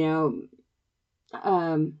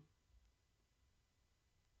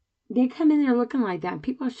come in there looking like that, and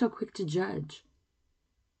people are so quick to judge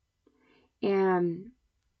and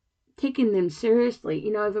taking them seriously.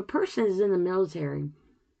 If a person is in the military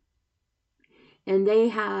and they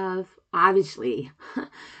have, obviously,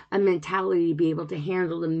 a mentality to be able to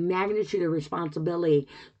handle the magnitude of responsibility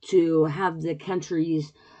to have the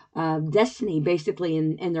country's destiny basically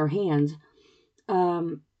in their hands,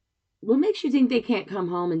 what makes you think they can't come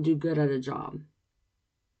home and do good at a job?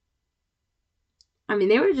 I mean,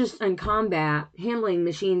 they were just in combat handling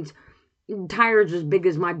machines, tires as big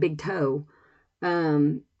as my big toe.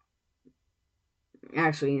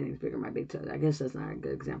 Actually, anything's bigger than my big toe. I guess that's not a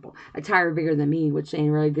good example. A tire bigger than me, which ain't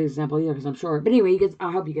a really good example either, because I'm short. But anyway,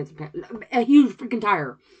 I hope you get a huge freaking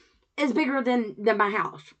tire. It's bigger than my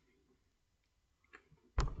house.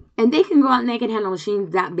 And they can go out and they can handle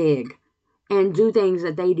machines that big and do things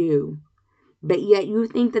that they do. But yet you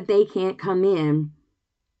think that they can't come in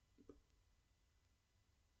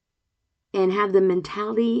and have the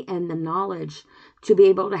mentality and the knowledge to be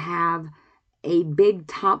able to have a big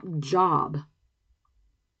top job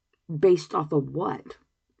based off of what?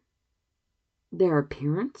 Their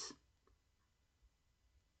appearance?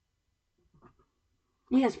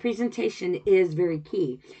 Yes, presentation is very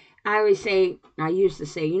key. I used to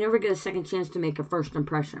say, you never get a second chance to make a first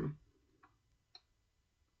impression.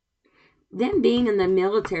 Them being in the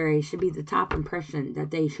military should be the top impression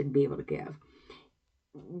that they should be able to give.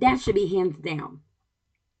 That should be hands down.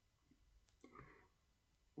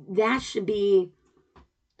 That should be,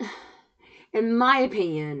 in my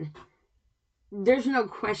opinion, there's no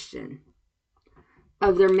question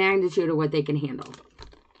of their magnitude of what they can handle.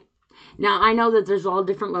 Now, I know that there's all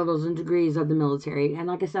different levels and degrees of the military. And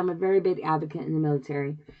like I said, I'm a very big advocate in the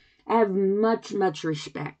military. I have much, much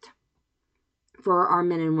respect for our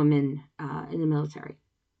men and women in the military.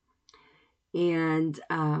 And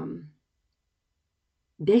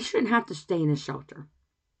they shouldn't have to stay in a shelter.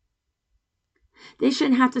 They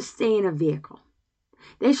shouldn't have to stay in a vehicle.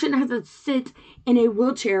 They shouldn't have to sit in a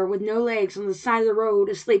wheelchair with no legs on the side of the road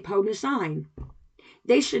asleep holding a sign.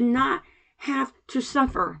 They should not have to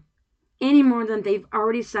suffer any more than they've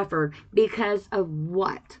already suffered because of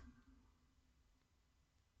what?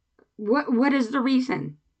 What is the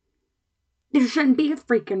reason? There shouldn't be a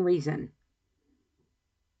freaking reason.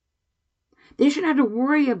 They shouldn't have to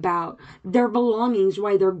worry about their belongings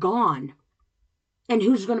while they're gone and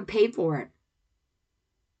who's going to pay for it.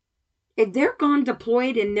 If they're gone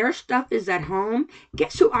deployed and their stuff is at home,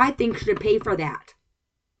 guess who I think should pay for that?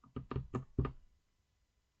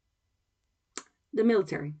 The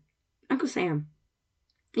military. Uncle Sam.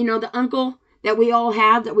 The uncle that we all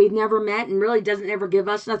have that we've never met and really doesn't ever give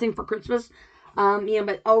us nothing for Christmas,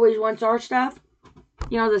 but always wants our stuff.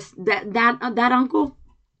 That uncle.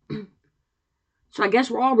 So I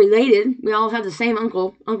guess we're all related. We all have the same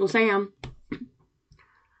uncle, Uncle Sam.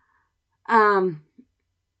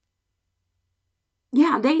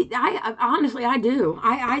 Yeah, I honestly, I do.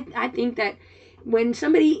 I think that when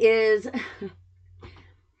somebody is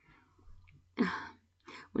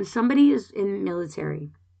in the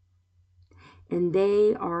military and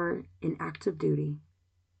they are in active duty,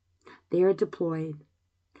 they are deployed,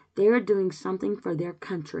 they are doing something for their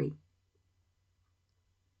country.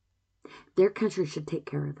 Their country should take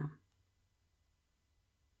care of them.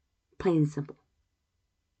 Plain and simple.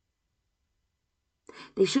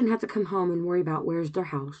 They shouldn't have to come home and worry about where's their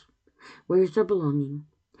house, where's their belonging,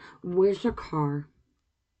 where's their car,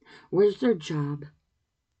 where's their job,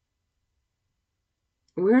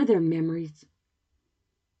 where are their memories,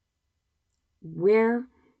 where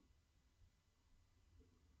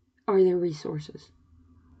are their resources.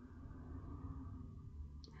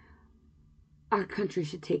 our country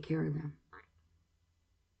should take care of them.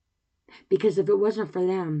 Because if it wasn't for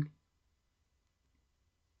them,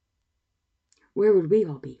 where would we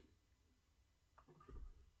all be?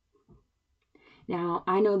 Now,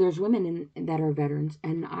 I know there's women that are veterans,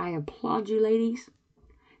 and I applaud you ladies,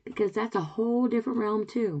 because that's a whole different realm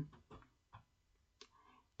too.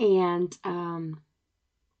 And then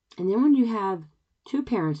when you have two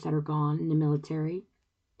parents that are gone in the military,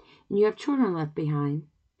 and you have children left behind,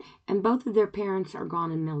 and both of their parents are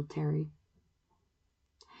gone in the military,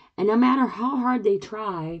 and no matter how hard they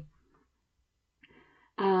try,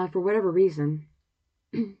 for whatever reason,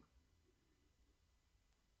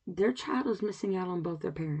 their child is missing out on both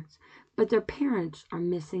their parents, but their parents are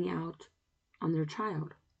missing out on their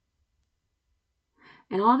child.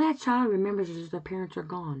 And all that child remembers is their parents are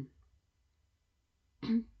gone.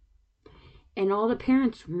 And all the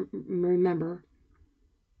parents remember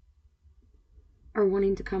are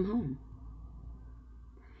wanting to come home.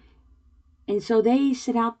 And so they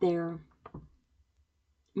sit out there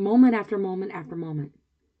moment after moment after moment.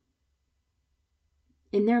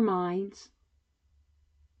 In their minds,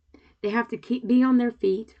 they have to be on their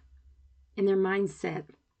feet in their mindset.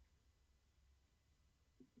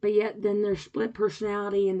 But yet then their split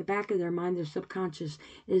personality in the back of their mind, their subconscious,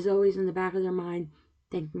 is always in the back of their mind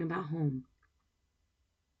thinking about home.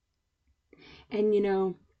 And you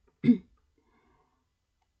know,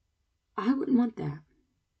 I wouldn't want that.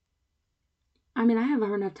 I mean, I have a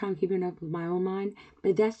hard enough time keeping up with my own mind,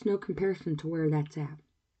 but that's no comparison to where that's at.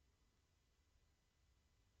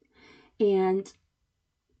 And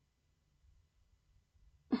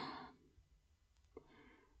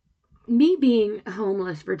me being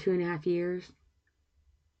homeless for 2.5 years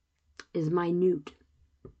is minute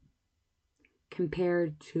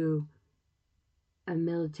compared to a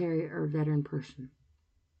military or veteran person.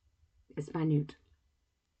 It's minute.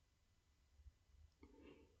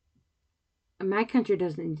 My country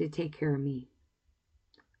doesn't need to take care of me.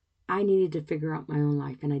 I needed to figure out my own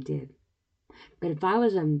life, and I did. But if I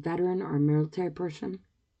was a veteran or a military person,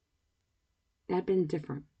 that'd been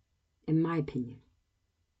different, in my opinion.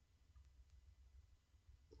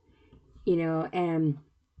 You know, and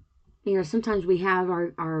you know, sometimes we have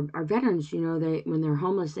our veterans, you know, when they're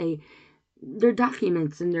homeless, their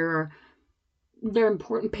documents and their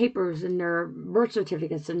important papers and their birth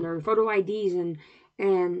certificates and their photo IDs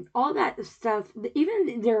and all that stuff,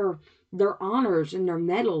 even their honors and their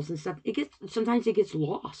medals and stuff, sometimes it gets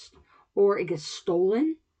lost or it gets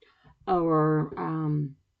stolen or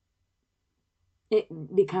it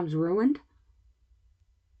becomes ruined.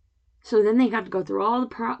 So then they have to go through all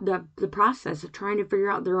the process of trying to figure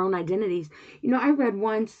out their own identities. You know, I read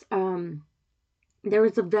once, there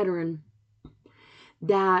was a veteran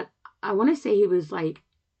that I want to say he was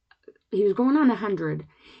going on 100.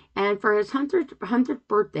 And for his 100th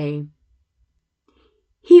birthday,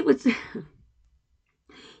 he was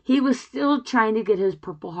still trying to get his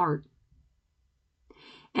Purple Heart.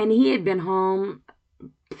 And he had been home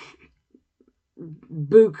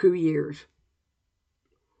buku years.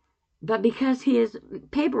 But because his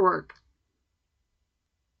paperwork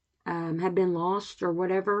had been lost or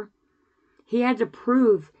whatever, he had to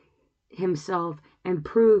prove himself and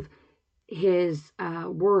prove his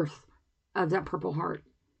worth of that Purple Heart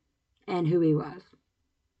and who he was.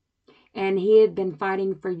 And he had been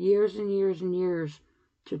fighting for years and years and years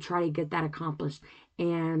to try to get that accomplished.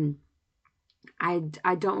 And I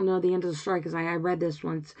don't know the end of the story because I read this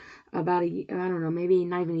once about I don't know, maybe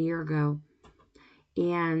not even a year ago.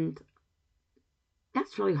 And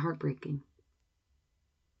that's really heartbreaking.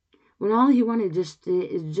 When all he wanted is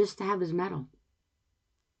just to have his medal.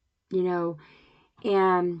 You know,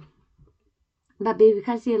 but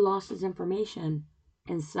because he had lost his information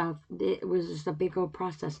and stuff, it was just a big old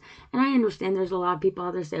process. And I understand there's a lot of people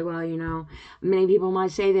out there say, well, you know, many people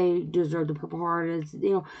might say they deserve the Purple Heart, you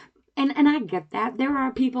know, and I get that. There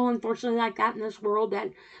are people, unfortunately, like that in this world that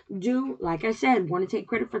do, like I said, want to take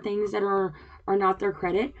credit for things that are not their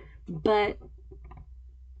credit. But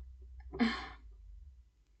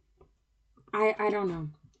I don't know.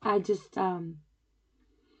 I just,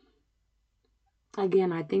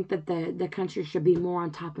 again, I think that the country should be more on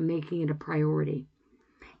top of making it a priority.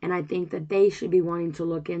 And I think that they should be wanting to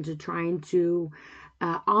look into trying to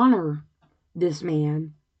honor this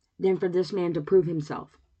man than for this man to prove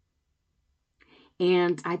himself.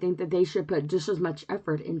 And I think that they should put just as much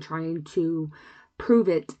effort in trying to prove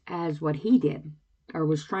it as what he did, or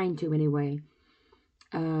was trying to anyway.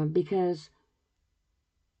 Because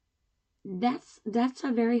that's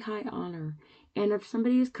a very high honor. And if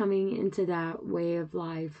somebody is coming into that way of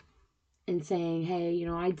life and saying, hey, you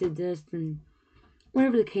know, I did this, and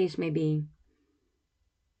whatever the case may be,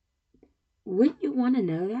 Wouldn't you want to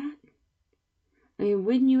know that? I mean,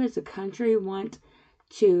 wouldn't you as a country want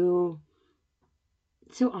to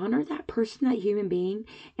honor that person, that human being?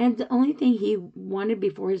 And the only thing he wanted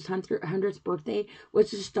before his 100th birthday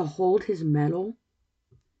was just to hold his medal.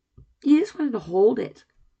 He just wanted to hold it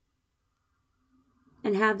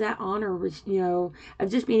and have that honor, of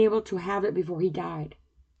just being able to have it before he died.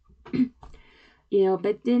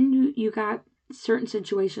 But then you got certain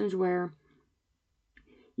situations where,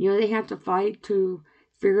 they have to fight to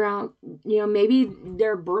figure out, maybe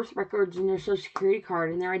their birth records and their social security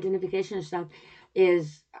card and their identification and stuff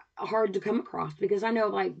is hard to come across, because I know,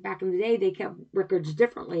 like, back in the day, they kept records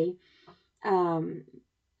differently.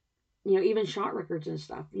 Even shot records and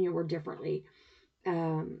stuff, were differently.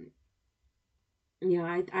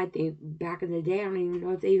 I think back in the day, I don't even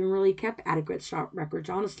know if they even really kept adequate shot records,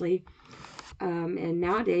 honestly. And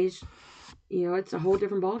nowadays, it's a whole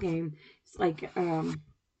different ballgame. It's like,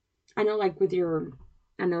 I know, like,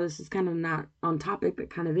 I know this is kind of not on topic, but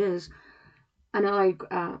kind of is. I know, like,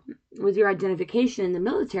 with your identification in the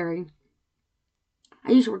military,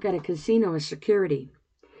 I used to work at a casino as security.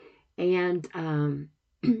 And when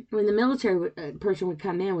the military person would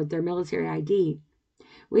come in with their military ID,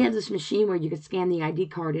 we had this machine where you could scan the ID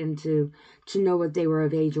card in to know if they were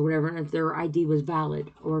of age or whatever, and if their ID was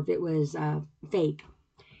valid or if it was fake.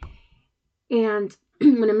 And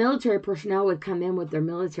when a military personnel would come in with their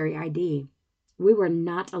military ID, we were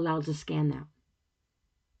not allowed to scan that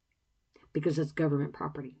because it's government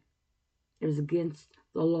property. It was against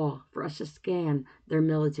the law for us to scan their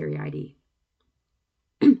military ID.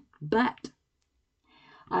 But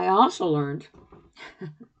I also learned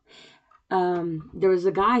there was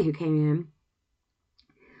a guy who came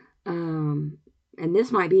in, and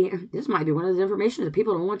this might be one of the information that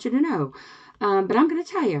people don't want you to know, but I'm going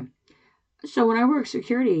to tell you. So when I worked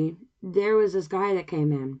security, there was this guy that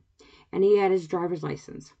came in, and he had his driver's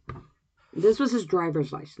license. This was his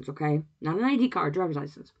driver's license, okay? Not an ID card, driver's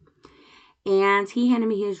license. And he handed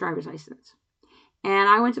me his driver's license. And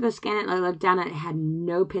I went to go scan it, and I looked down, and it had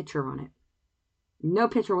no picture on it. No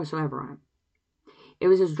picture whatsoever on it. It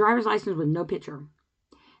was his driver's license with no picture.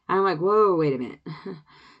 And I'm like, whoa, wait a minute.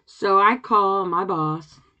 So I call my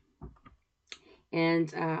boss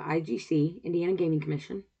and IGC, Indiana Gaming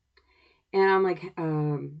Commission. And I'm like,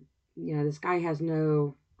 this guy has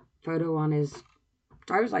no photo on his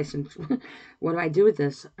driver's license. What do I do with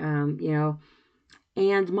this? And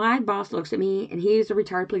my boss looks at me, and he's a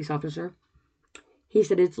retired police officer. He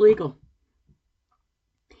said, it's legal.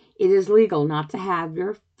 It is legal not to have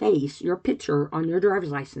your face, your picture on your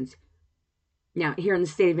driver's license. Now, here in the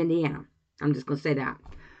state of Indiana, I'm just going to say that.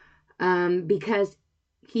 Because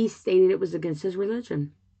he stated it was against his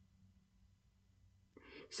religion.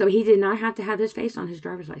 So he did not have to have his face on his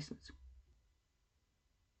driver's license.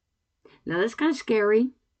 Now, that's kind of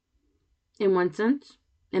scary in one sense,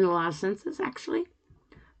 in a lot of senses, actually.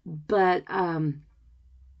 But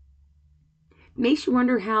makes you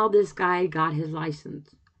wonder how this guy got his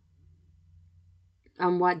license.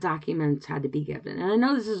 What documents had to be given. And I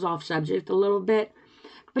know this is off subject a little bit,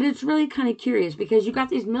 but it's really kind of curious, because you got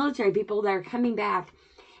these military people that are coming back,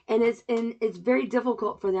 and it's very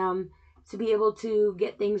difficult for them to be able to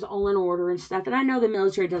get things all in order and stuff. And I know the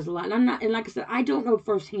military does a lot, and like I said, I don't know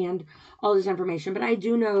firsthand all this information, but I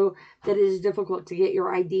do know that it is difficult to get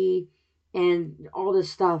your ID and all this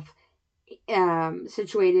stuff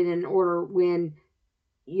situated in order when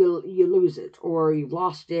you lose it, or you've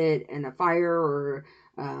lost it in a fire, or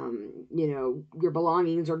your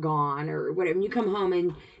belongings are gone, or whatever. And you come home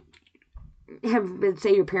and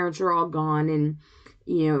say your parents are all gone, and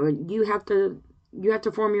you have to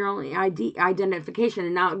form your own ID identification.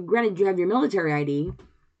 And now, granted, you have your military ID,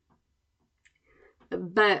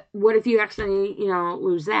 but what if you accidentally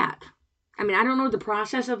lose that? I mean, I don't know what the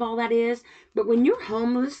process of all that is, but when you're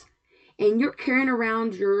homeless and you're carrying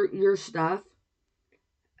around your stuff,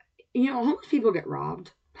 homeless people get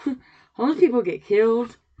robbed. Homeless people get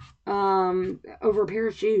killed over a pair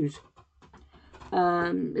of shoes.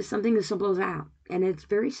 It's something as simple as that. And it's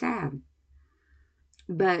very sad.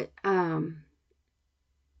 But,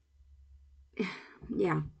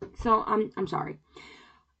 yeah. So, I'm sorry.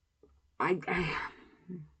 I'm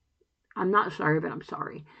not sorry, but I'm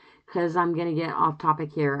sorry. Because I'm going to get off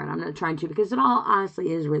topic here. And I'm not trying to. Because it all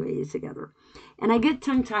honestly is related together. And I get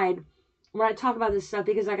tongue-tied when I talk about this stuff,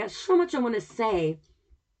 because I got so much I want to say.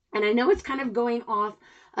 And I know it's kind of going off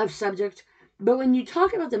of subject, but when you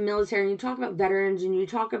talk about the military, and you talk about veterans, and you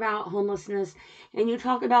talk about homelessness, and you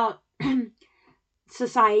talk about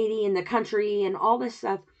society and the country and all this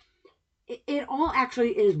stuff, it all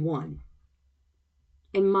actually is one,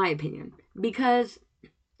 in my opinion. Because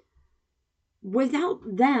Without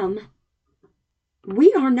them,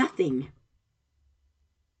 we are nothing.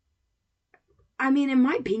 I mean, in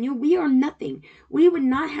my opinion, we are nothing. We would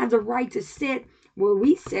not have the right to sit where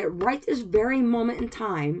we sit right this very moment in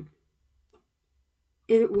time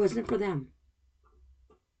if it wasn't for them.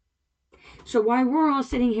 So while we're all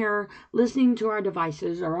sitting here listening to our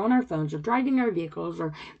devices or on our phones or driving our vehicles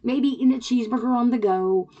or maybe eating a cheeseburger on the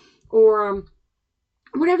go or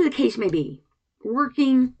whatever the case may be,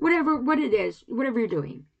 working, what it is, whatever you're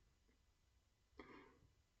doing,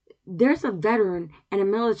 there's a veteran and a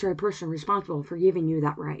military person responsible for giving you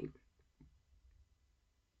that right.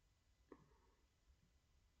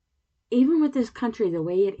 Even with this country the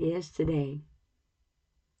way it is today,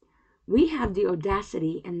 we have the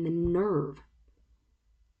audacity and the nerve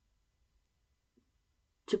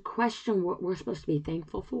to question what we're supposed to be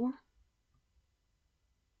thankful for.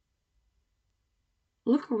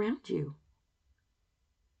 Look around you.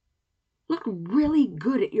 Look really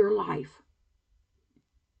good at your life.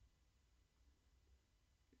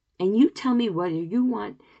 And you tell me whether you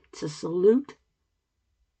want to salute,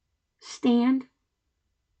 stand,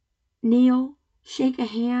 kneel, shake a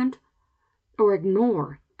hand, or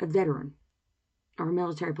ignore a veteran or a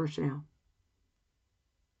military personnel.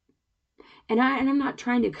 And I'm not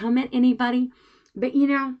trying to come at anybody, but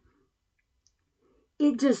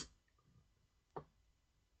it just,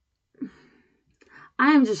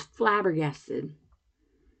 I am just flabbergasted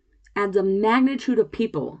at the magnitude of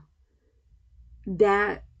people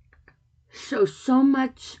that show so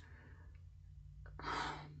much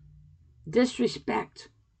disrespect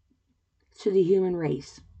to the human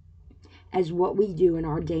race as what we do in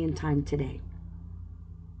our day and time today.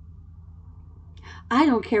 I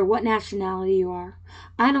don't care what nationality you are.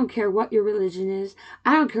 I don't care what your religion is.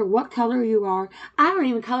 I don't care what color you are. I don't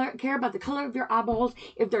even care about the color of your eyeballs,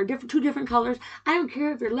 if they're two different colors. I don't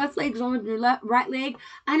care if your left leg's on your right leg.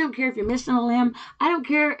 I don't care if you're missing a limb. I don't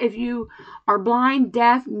care if you are blind,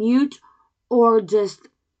 deaf, mute, or just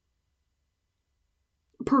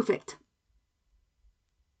perfect.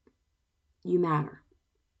 You matter.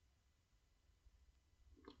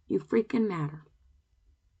 You freaking matter.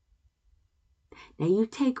 Now you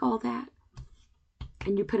take all that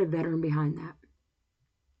and you put a veteran behind that.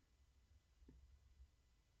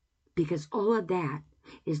 Because all of that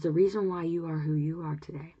is the reason why you are who you are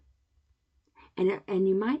today. And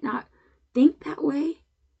you might not think that way.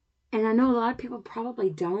 And I know a lot of people probably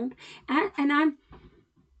don't. And I'm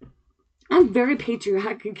very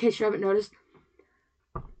patriotic, in case you haven't noticed.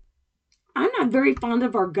 I'm not very fond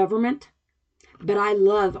of our government, but I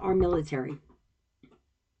love our military.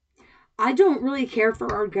 I don't really care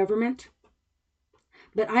for our government,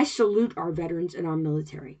 but I salute our veterans and our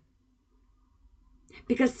military.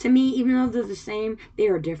 Because to me, even though they're the same, they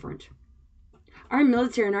are different. Our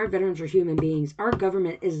military and our veterans are human beings. Our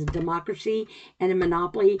government is a democracy and a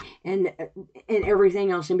monopoly and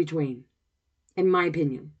everything else in between, in my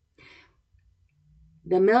opinion.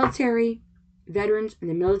 The military veterans and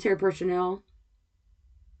the military personnel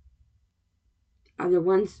are the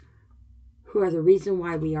ones who are the reason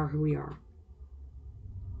why we are who we are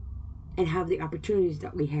and have the opportunities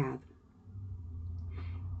that we have.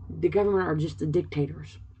 The government are just the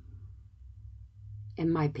dictators,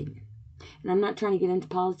 in my opinion. And I'm not trying to get into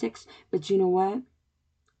politics, but you know what?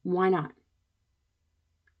 Why not?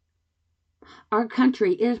 Our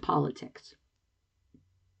country is politics.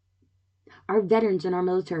 Our veterans and our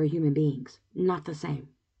military are human beings. Not the same.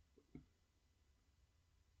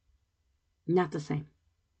 Not the same.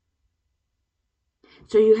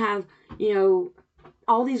 So you have,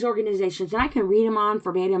 all these organizations, and I can read them on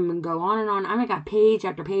verbatim and go on and on. I got page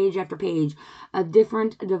after page after page of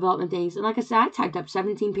different development things. And like I said, I typed up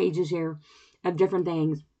 17 pages here of different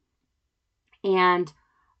things. And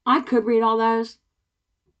I could read all those,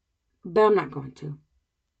 but I'm not going to.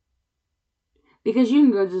 Because you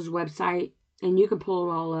can go to this website and you can pull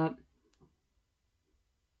it all up.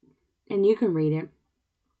 And you can read it.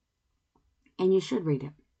 And you should read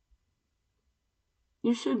it.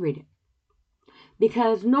 You should read it.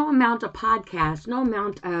 Because no amount of podcasts, no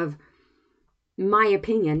amount of my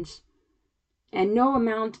opinions, and no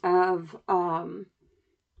amount of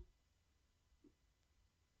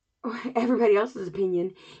everybody else's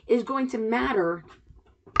opinion is going to matter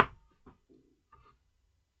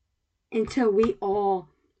until we all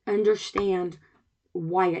understand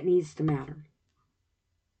why it needs to matter.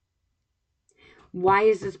 Why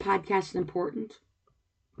is this podcast important?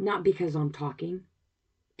 Not because I'm talking.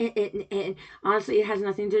 It honestly, it has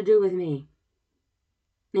nothing to do with me,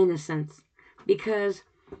 in a sense, because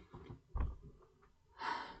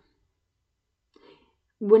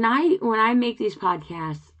when I make these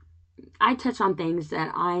podcasts, I touch on things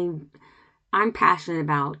that I'm passionate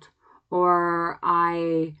about, or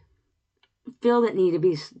I feel that need to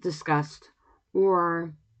be discussed,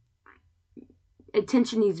 or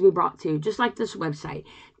attention needs to be brought to, just like this website.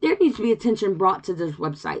 There needs to be attention brought to this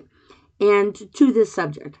website and to this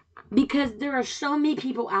subject, because there are so many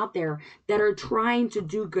people out there that are trying to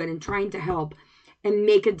do good and trying to help and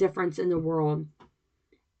make a difference in the world.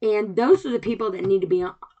 And those are the people that need to be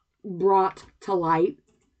brought to light.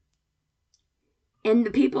 And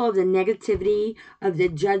the people of the negativity, of the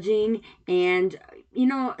judging, and,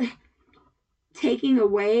 taking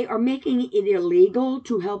away or making it illegal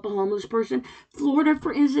to help a homeless person. Florida,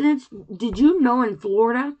 for instance, did you know in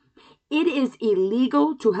Florida, it is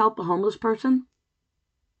illegal to help a homeless person?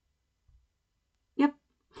 Yep.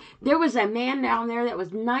 There was a man down there that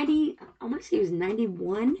was 90, I want to say he was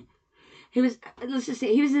 91. Let's just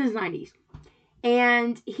say he was in his 90s.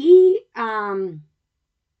 And he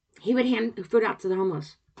would hand food out to the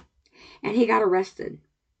homeless. And he got arrested.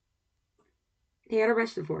 He got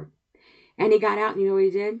arrested for it. And he got out, and you know what he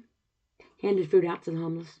did? Handed food out to the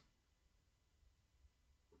homeless.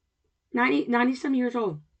 90 some years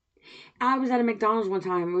old. I was at a McDonald's one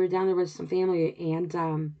time. We were down there with some family,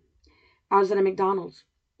 and I was at a McDonald's.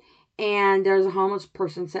 And there was a homeless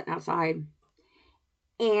person sitting outside.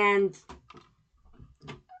 And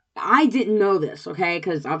I didn't know this, okay?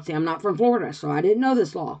 Because obviously I'm not from Florida, so I didn't know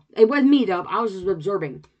this law. It wasn't me, though. I was just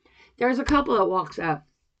observing. There's a couple that walks up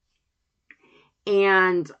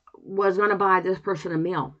and was going to buy this person a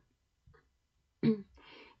meal.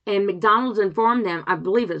 And McDonald's informed them, I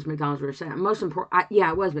believe it was McDonald's we were sent out. Most important,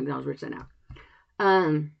 it was McDonald's we were sent out.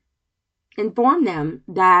 Informed them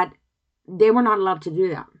that they were not allowed to do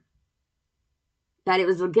that. That it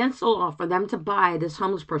was against the law for them to buy this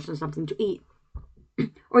homeless person something to eat.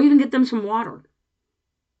 Or even get them some water.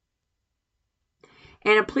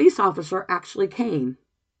 And a police officer actually came.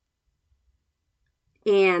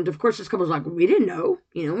 And, of course, this couple was like, we didn't know.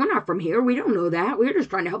 We're not from here. We don't know that. We were just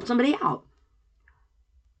trying to help somebody out.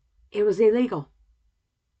 It was illegal.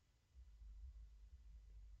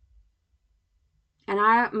 And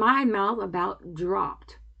my mouth about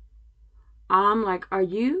dropped. I'm like, are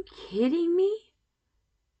you kidding me?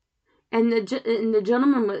 And the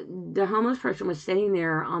gentleman, the homeless person was sitting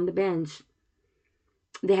there on the bench.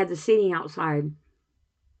 They had the seating outside.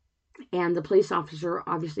 And the police officer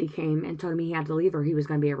obviously came and told him he had to leave or he was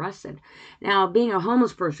going to be arrested. Now, being a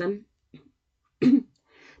homeless person, that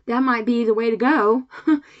might be the way to go.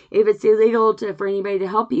 If it's illegal for anybody to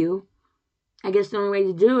help you, I guess the only way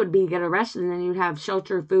to do it would be to get arrested, and then you'd have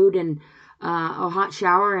shelter, food, and a hot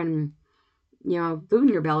shower and, food in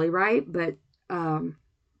your belly, right? But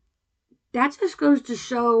that just goes to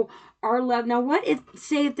show our love. Now, what if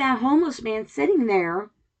that homeless man sitting there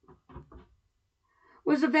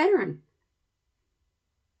was a veteran?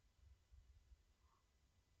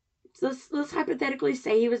 So let's hypothetically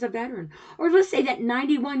say he was a veteran. Or let's say that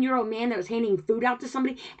 91-year-old man that was handing food out to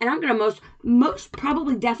somebody, and I'm going to most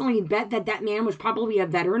probably definitely bet that man was probably a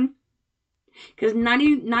veteran. Because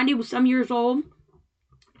 90 some years old,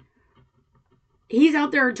 he's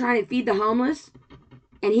out there trying to feed the homeless,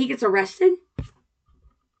 and he gets arrested.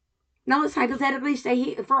 Now let's hypothetically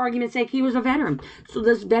say, for argument's sake, he was a veteran. So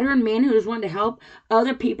this veteran man who is wanting to help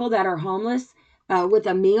other people that are homeless with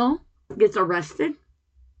a meal gets arrested.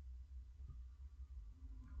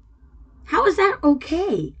 How is that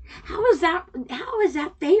okay? How is that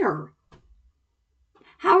fair?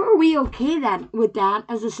 How are we okay with that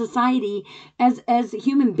as a society, as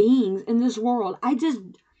human beings in this world? I just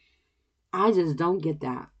don't get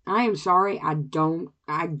that. I am sorry, I don't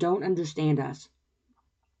understand us.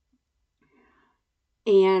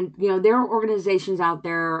 And, there are organizations out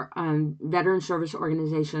there, veteran service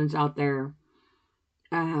organizations out there,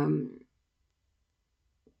 that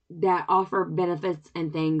offer benefits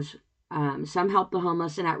and things. Some help the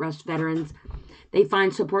homeless and at-risk veterans. They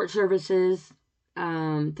find support services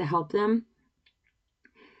to help them.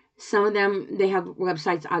 Some of them, they have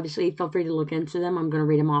websites, obviously. Feel free to look into them. I'm going to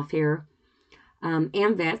read them off here.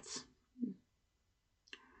 AMVETS,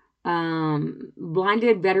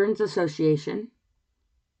 Blinded Veterans Association,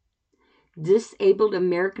 Disabled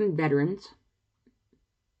American Veterans,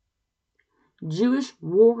 Jewish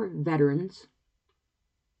War Veterans,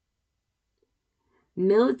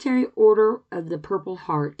 Military Order of the Purple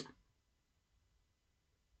Heart,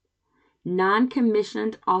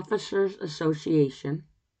 Non-Commissioned Officers Association,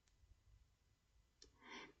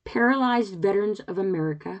 Paralyzed Veterans of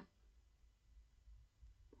America,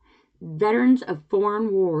 Veterans of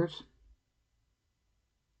Foreign Wars,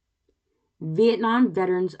 Vietnam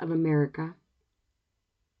Veterans of America,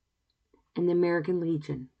 and the American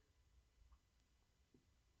Legion.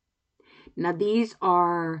 Now, these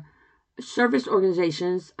are service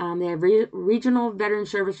organizations. They have regional veteran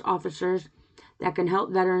service officers that can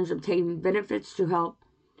help veterans obtain benefits to help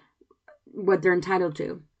what they're entitled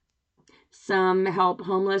to. Some help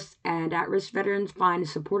homeless and at-risk veterans find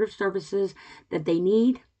supportive services that they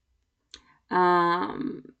need.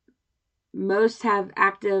 Most have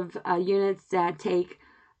active units that take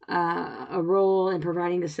a role in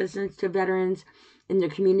providing assistance to veterans in their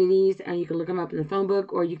communities, and you can look them up in the phone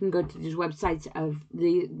book, or you can go to these websites of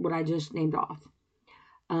what I just named off.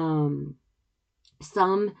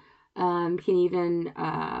 Some can even,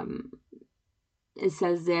 it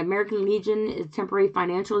says the American Legion is temporary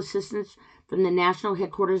financial assistance from the national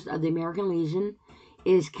headquarters of the American Legion.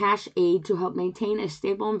 It is cash aid to help maintain a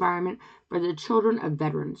stable environment for the children of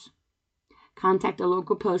veterans. Contact a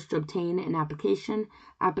local post to obtain an application.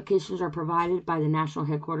 Applications are provided by the national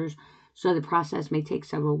headquarters, so the process may take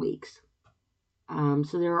several weeks.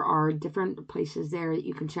 So there are different places there that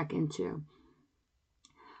you can check into.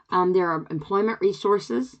 There are employment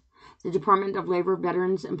resources, the Department of Labor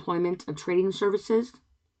Veterans Employment of Trading Services.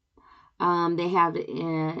 They have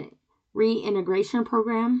a reintegration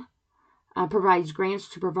program, provides grants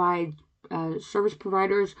to provide service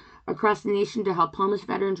providers across the nation to help homeless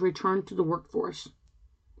veterans return to the workforce.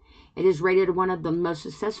 It is rated one of the most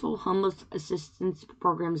successful homeless assistance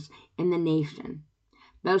programs in the nation,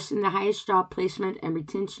 boasting the highest job placement and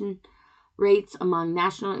retention rates among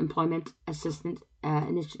national employment assistance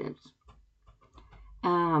initiatives.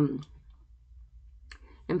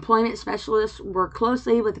 Employment specialists work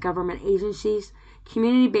closely with government agencies,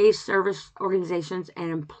 community-based service organizations,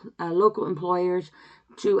 and local employers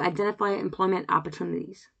to identify employment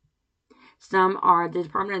opportunities. Some are the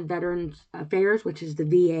Department of Veterans Affairs, which is the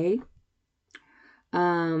VA.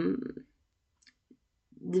 The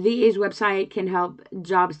VA's website can help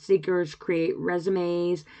job seekers create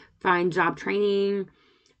resumes, find job training,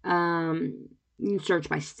 search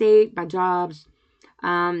by state, by jobs.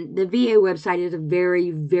 The VA website is a very,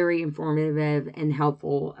 very informative and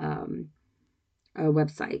helpful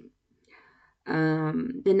website.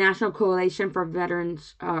 The National Coalition for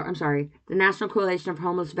Veterans, the National Coalition for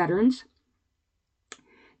Homeless Veterans.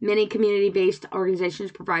 Many community-based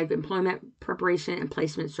organizations provide employment preparation and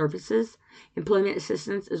placement services. Employment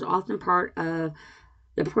assistance is often part of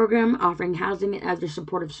the program, offering housing and other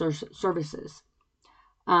supportive services.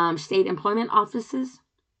 State employment offices.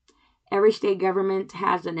 Every state government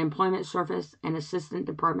has an employment service and assistance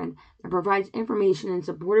department that provides information and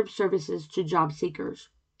supportive services to job seekers.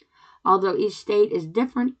 Although each state is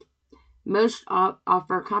different, most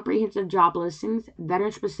offer comprehensive job listings,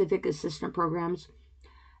 veteran-specific assistance programs,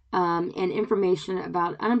 and information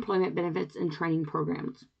about unemployment benefits and training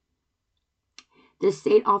programs. The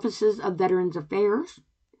state offices of Veterans Affairs.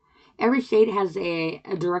 Every state has a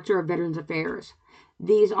director of Veterans Affairs.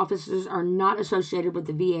 These offices are not associated with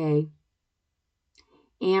the VA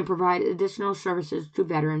and provide additional services to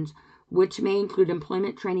veterans, which may include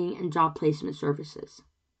employment training and job placement services.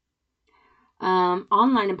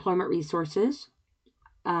 Online employment resources,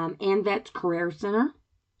 ANVET's Career Center,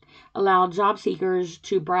 allow job seekers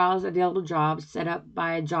to browse available jobs set up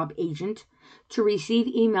by a job agent, to receive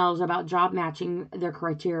emails about job matching their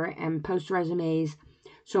criteria, and post resumes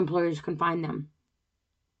so employers can find them.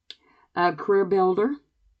 Career Builder,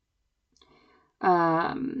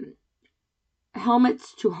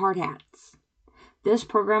 Helmets to Hard Hats. This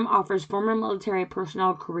program offers former military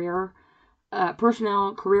personnel career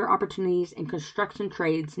opportunities in construction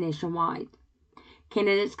trades nationwide.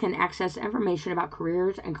 Candidates can access information about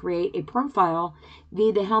careers and create a profile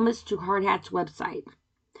via the Helmets to Hard Hats website.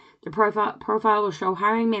 The profile will show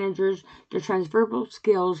hiring managers the transferable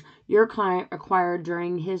skills your client acquired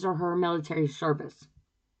during his or her military service.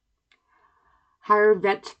 Hire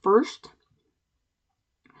Vets First.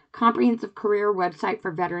 Comprehensive career website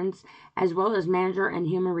for veterans, as well as manager and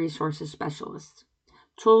human resources specialists.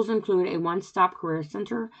 Tools include a one-stop career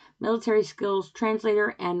center, military skills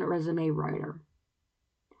translator, and resume writer.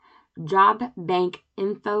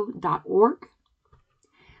 Jobbankinfo.org.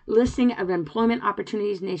 Listing of employment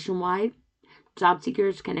opportunities nationwide. Job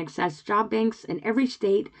seekers can access job banks in every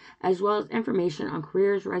state, as well as information on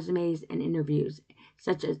careers, resumes, and interviews,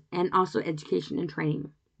 and also education and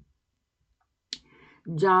training.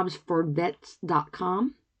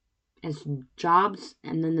 Jobsforvets.com. It's jobs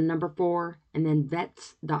and then the number 4 and then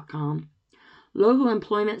vets.com. Local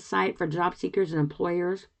employment site for job seekers and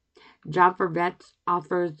employers. Job for Vets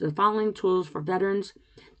offers the following tools for veterans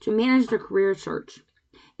to manage their career search: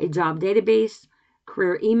 a job database,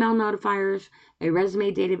 career email notifiers, a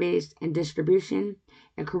resume database and distribution,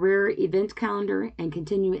 a career event calendar, and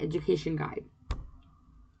continuing education guide.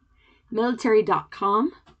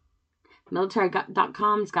 Military.com.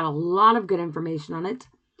 Military.com's got a lot of good information on it.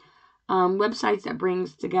 Websites that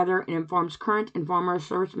brings together and informs current and former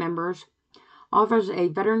service members. Offers a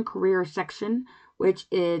veteran career section, which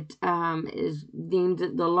it is deemed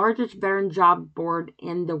the largest veteran job board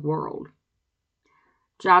in the world.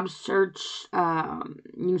 Job search, you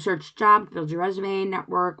can search jobs, build your resume,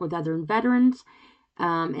 network with other veterans,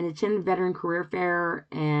 and attend veteran career fair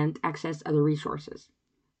and access other resources.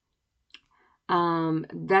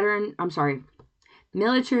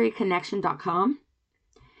 Militaryconnection.com,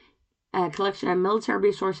 a collection of military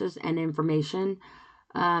resources and information.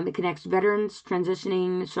 It connects veterans,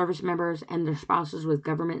 transitioning service members, and their spouses with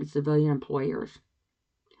government and civilian employers.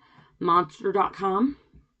 Monster.com.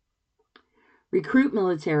 Recruit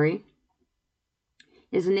Military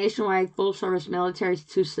is a nationwide full-service military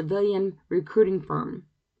to civilian recruiting firm.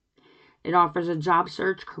 It offers a job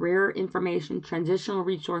search, career information, transitional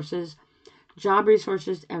resources, job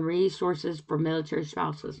resources, and resources for military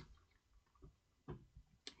spouses.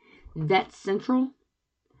 Vet Central,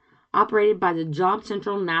 operated by the Job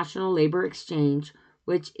Central National Labor Exchange,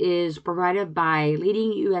 which is provided by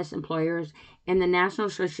leading U.S. employers and the National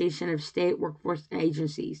Association of State Workforce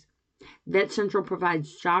Agencies. Vet Central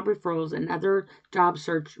provides job referrals and other job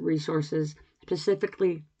search resources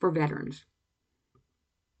specifically for veterans.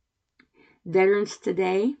 Veterans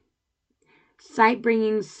Today, site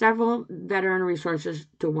bringing several veteran resources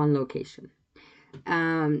to one location.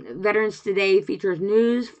 Veterans Today features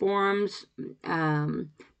news, forums,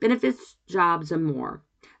 benefits, jobs, and more.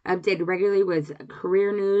 Updated regularly with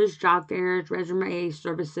career news, job fairs, resume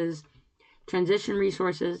services, transition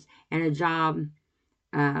resources, and a job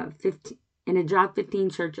 15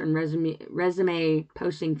 search and resume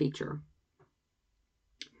posting feature.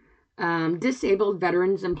 Disabled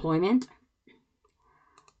veterans employment.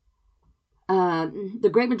 The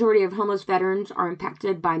great majority of homeless veterans are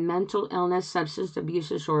impacted by mental illness, substance abuse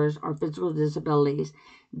disorders, or physical disabilities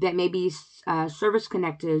that may be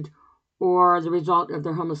service-connected or the result of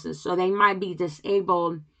their homelessness. So they might be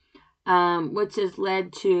disabled, which has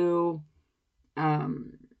led to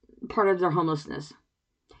part of their homelessness.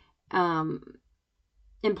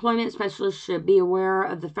 Employment specialists should be aware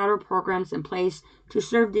of the federal programs in place to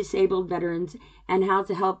serve disabled veterans and how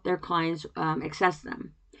to help their clients access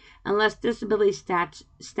them. Unless disability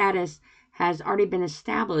status has already been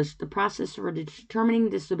established, the process for determining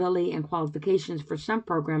disability and qualifications for some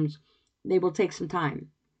programs, they will take some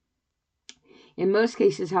time. In most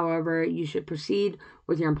cases, however, you should proceed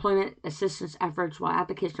with your employment assistance efforts while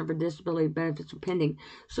application for disability benefits are pending.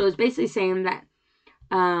 So it's basically saying that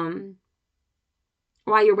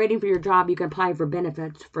while you're waiting for your job, you can apply for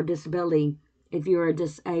benefits for disability if you are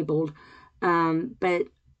disabled. But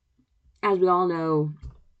as we all know,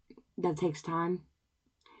 that takes time.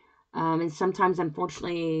 And sometimes,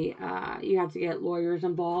 unfortunately, you have to get lawyers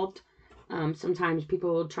involved. Sometimes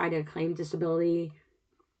people will try to claim disability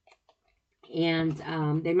and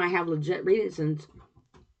they might have legit reasons,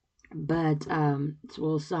 but so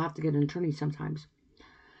we'll still have to get an attorney sometimes.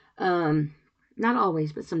 Not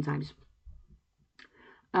always, but sometimes.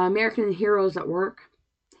 American Heroes at Work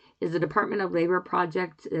is a Department of Labor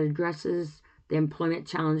project that addresses the employment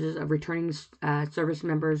challenges of returning service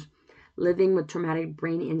members living with traumatic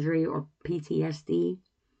brain injury or PTSD.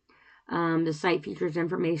 The site features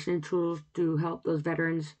information and tools to help those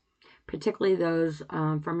veterans, particularly those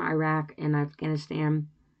from Iraq and Afghanistan,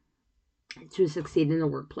 to succeed in the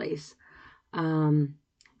workplace.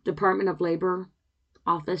 Department of Labor,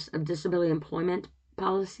 Office of Disability Employment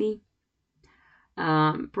Policy,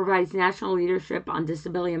 provides national leadership on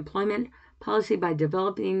disability employment policy by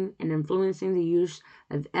developing and influencing the use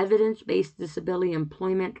of evidence-based disability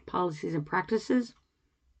employment policies and practices,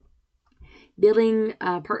 building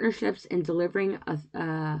partnerships and delivering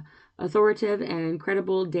authoritative and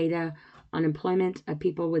credible data on employment of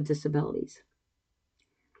people with disabilities.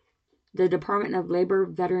 The Department of Labor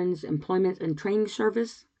Veterans Employment and Training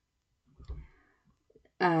Service.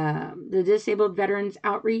 The Disabled Veterans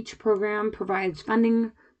Outreach Program provides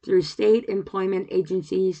funding through state employment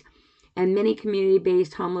agencies and many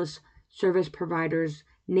community-based homeless service providers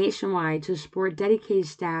nationwide to support dedicated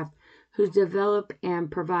staff who develop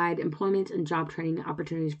and provide employment and job training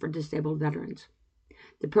opportunities for disabled veterans.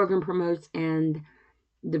 The program promotes and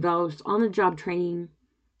develops on-the-job training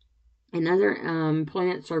and other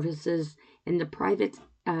employment services in the private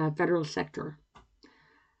federal sector.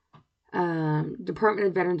 Department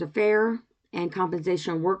of Veterans Affairs and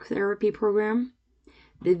Compensation Work Therapy Program.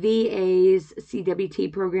 The VA's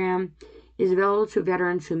CWT program is available to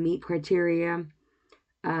veterans who meet criteria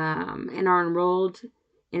and are enrolled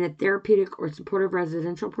in a therapeutic or supportive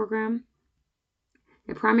residential program.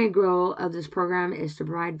 The primary goal of this program is to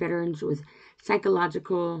provide veterans with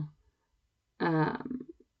psychosocial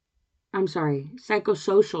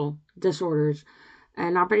disorders,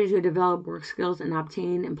 an opportunity to develop work skills and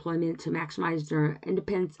obtain employment to maximize their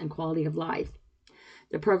independence and quality of life.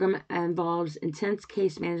 The program involves intense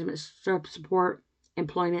case management support,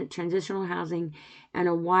 employment, transitional housing, and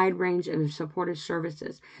a wide range of supportive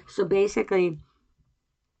services. So basically,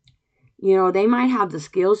 they might have the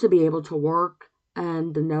skills to be able to work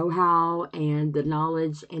and the know-how and the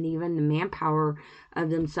knowledge and even the manpower of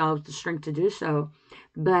themselves, the strength to do so,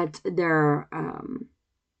 but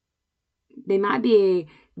they might be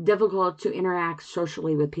difficult to interact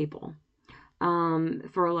socially with people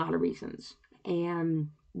for a lot of reasons. And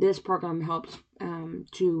this program helps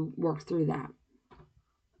to work through that.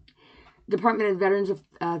 Department of Veterans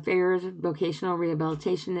Affairs, Vocational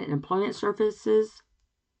Rehabilitation and Employment Services.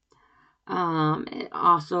 It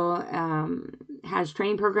also has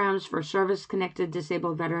training programs for service-connected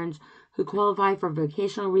disabled veterans who qualify for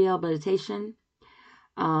vocational rehabilitation.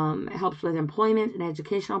 It helps with employment and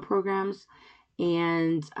educational programs.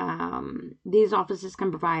 And these offices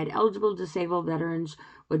can provide eligible disabled veterans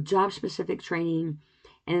with job-specific training,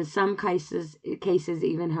 and in some cases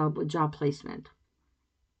even help with job placement.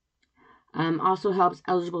 Also helps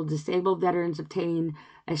eligible disabled veterans obtain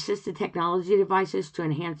assisted technology devices to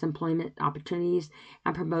enhance employment opportunities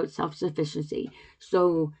and promote self-sufficiency.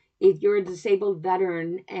 So if you're a disabled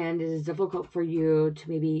veteran and it is difficult for you to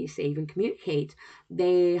maybe say even communicate,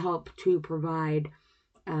 they help to provide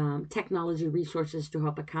technology resources to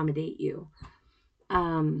help accommodate you.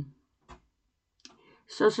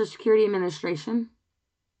 Social Security Administration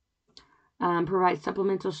provides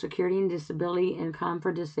supplemental security and disability income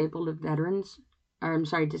for disabled Americans,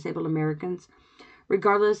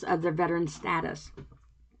 regardless of their veteran status.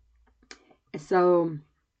 So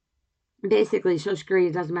basically, Social Security,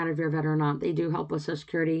 it doesn't matter if you're a veteran or not. They do help with Social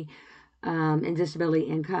Security and disability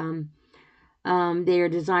income. They are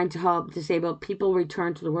designed to help disabled people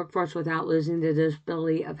return to the workforce without losing the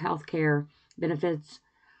disability of health care benefits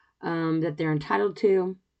that they're entitled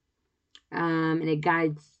to. And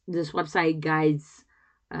this website guides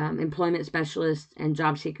employment specialists and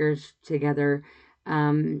job seekers together,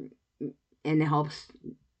 and it helps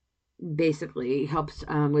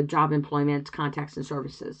with job employment, contacts, and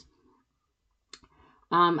services.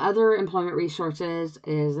 Other employment resources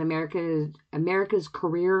is America's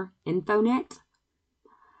Career Infonet.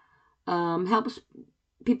 Helps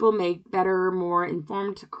people make better, more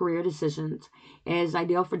informed career decisions. It is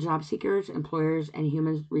ideal for job seekers, employers, and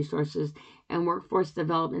human resources and workforce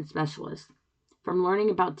development specialists. From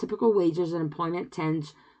learning about typical wages and employment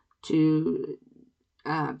trends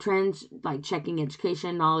like checking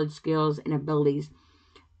education, knowledge, skills, and abilities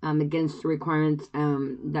against the requirements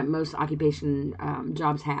that most occupation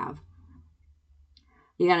jobs have.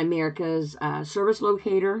 You got America's Service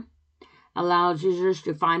Locator. Allows users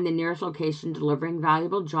to find the nearest location delivering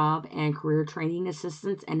valuable job and career training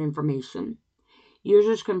assistance and information.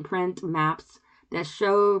 Users can print maps that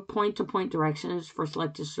show point-to-point directions for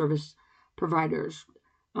selected service providers.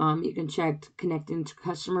 You can check connecting to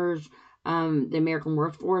customers, the American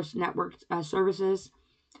Workforce Network services.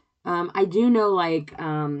 I do know, like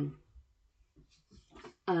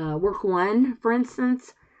Work One, for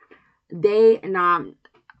instance,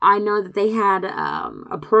 I know that they had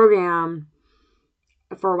a program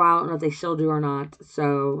for a while. I don't know if they still do or not.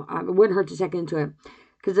 So it wouldn't hurt to check into it.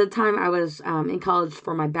 Because at the time I was in college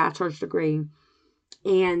for my bachelor's degree.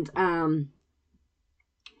 And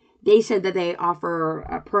they said that they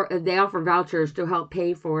offer vouchers to help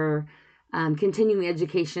pay for continuing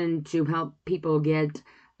education to help people get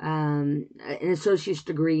an associate's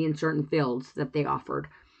degree in certain fields that they offered.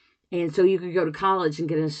 And so you could go to college and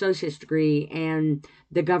get an associate's degree and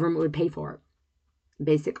the government would pay for it,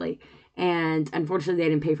 basically. And unfortunately, they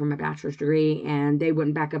didn't pay for my bachelor's degree and they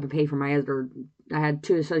wouldn't back up and pay for my I had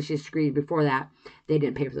 2 associate's degrees before that. They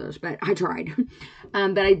didn't pay for those, but I tried.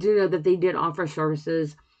 But I do know that they did offer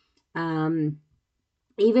services, even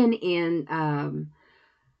in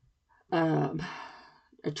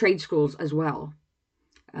trade schools as well.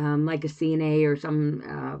 Like a CNA or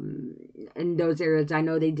some in those areas. I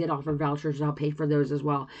know they did offer vouchers to help pay for those as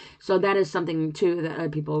well. So that is something too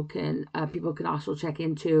that people can also check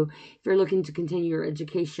into if you're looking to continue your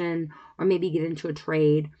education or maybe get into a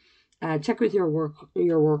trade. Check with your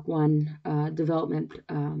Work One development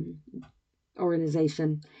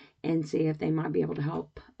organization and see if they might be able to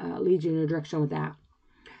help lead you in a direction with that.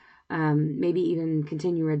 Maybe even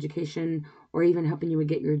continue your education or even helping you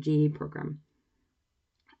get your GED program.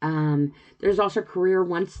 There's also Career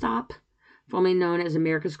One Stop, formerly known as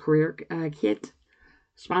America's Career Kit,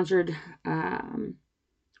 sponsored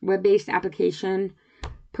web-based application,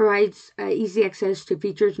 provides easy access to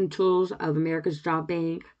features and tools of America's Job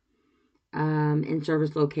Bank and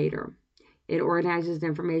Service Locator. It organizes the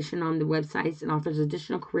information on the websites and offers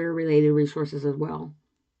additional career-related resources as well.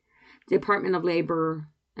 Department of Labor,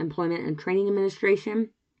 Employment and Training Administration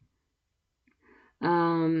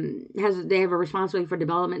they have a responsibility for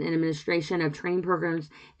development and administration of training programs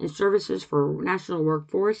and services for national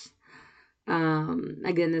workforce.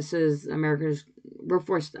 Again, this is America's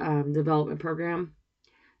Workforce Development Program.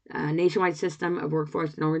 Nationwide system of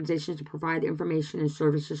workforce and organizations to provide information and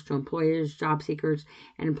services to employers, job seekers,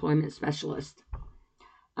 and employment specialists.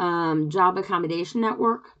 Job Accommodation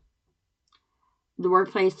Network. The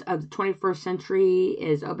workplace of the 21st century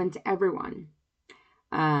is open to everyone.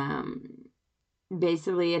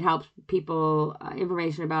 Basically, it helps people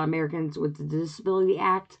information about Americans with the Disability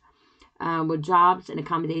Act, with jobs and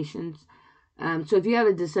accommodations. So if you have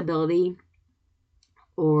a disability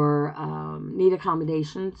or need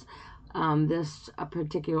accommodations, this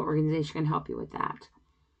particular organization can help you with that.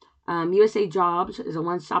 USA Jobs is a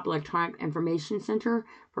one-stop electronic information center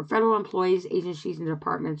for federal employees, agencies, and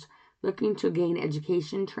departments looking to gain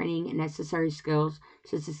education, training, and necessary skills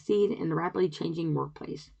to succeed in the rapidly changing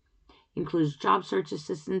workplace. Includes job search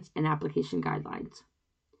assistance and application guidelines.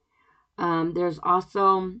 There's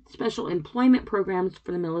also special employment programs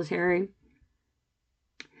for the military.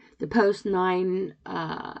 The post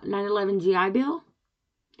 9/11 GI Bill.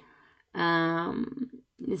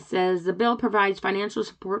 It says the bill provides financial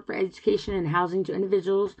support for education and housing to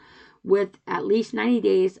individuals with at least 90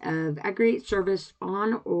 days of aggregate service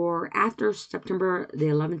on or after September the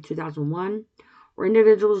 11th, 2001, or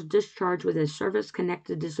individuals discharged with a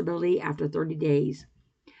service-connected disability after 30 days.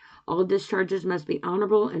 All discharges must be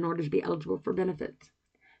honorable in order to be eligible for benefits.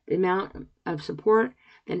 The amount of support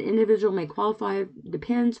that an individual may qualify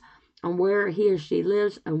depends on where he or she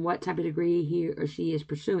lives and what type of degree he or she is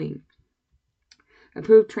pursuing.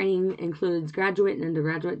 Approved training includes graduate and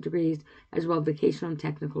undergraduate degrees, as well as vocational and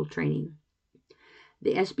technical training.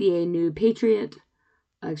 The SBA New Patriot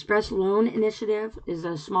Express Loan Initiative is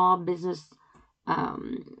a small business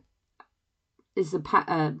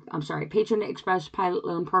Patron Express Pilot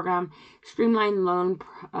Loan Program, streamlined loan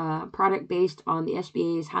product based on the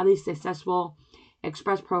SBA's highly successful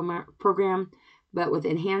Express program, but with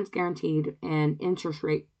enhanced guaranteed and interest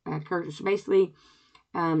rate. So basically,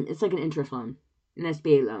 it's like an interest loan, an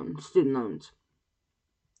SBA loan, student loans.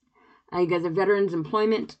 You got the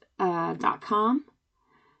veteransemployment.com.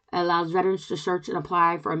 Allows veterans to search and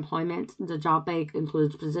apply for employment. The job bank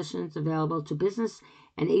includes positions available to business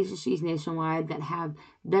and agencies nationwide that have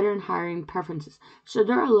veteran hiring preferences. So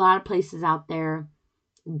there are a lot of places out there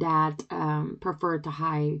that prefer to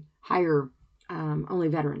hire only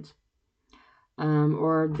veterans.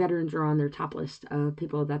 Or veterans are on their top list of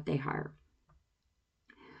people that they hire.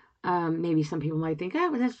 Maybe some people might think,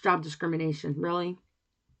 well, that's job discrimination. Really?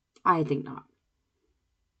 I think not.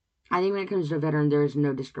 I think when it comes to a veteran, there is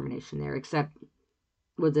no discrimination there, except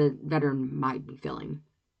what the veteran might be feeling.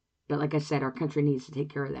 But like I said, our country needs to take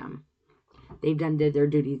care of them. They've done their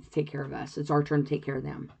duty to take care of us. It's our turn to take care of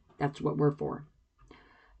them. That's what we're for,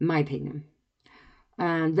 in my opinion.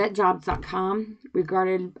 VetJobs.com,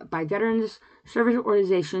 regarded by veterans service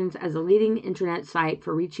organizations as a leading internet site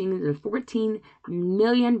for reaching the 14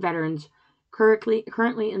 million veterans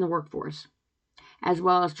currently in the workforce, as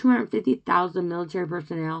well as 250,000 military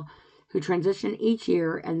personnel who transition each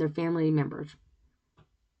year and their family members.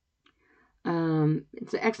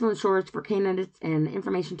 It's an excellent source for candidates in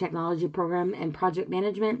information technology program and project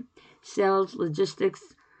management, sales,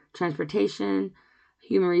 logistics, transportation,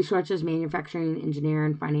 human resources, manufacturing,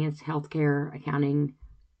 engineering, finance, healthcare, accounting,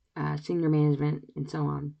 senior management, and so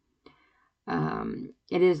on.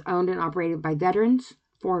 It is owned and operated by veterans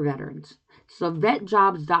for veterans. So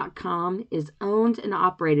vetjobs.com is owned and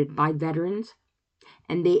operated by veterans,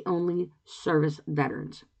 and they only service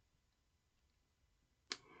veterans.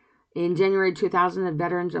 In January 2000, the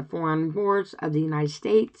Veterans of Foreign Wars of the United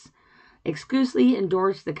States exclusively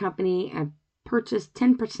endorsed the company and purchased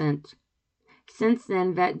 10%. Since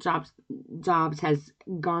then, VetJobs has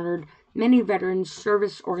garnered many veterans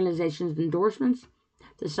service organizations' endorsements.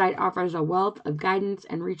 The site offers a wealth of guidance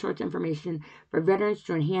and resource information for veterans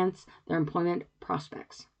to enhance their employment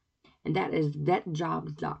prospects. And that is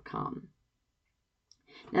vetjobs.com.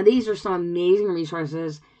 Now, these are some amazing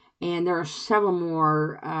resources, and there are several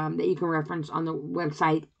more that you can reference on the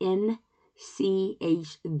website nchv.org.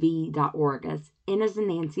 That's N as in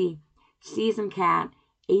Nancy, C as in cat,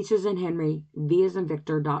 H as in Henry, V as in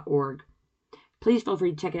Victor.org. Please feel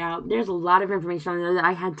free to check it out. There's a lot of information on there that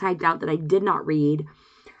I had typed out that I did not read.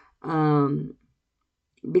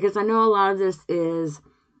 Because I know a lot of this is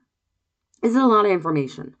a lot of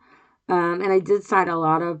information. And I did cite a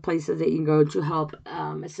lot of places that you can go to help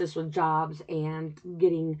assist with jobs and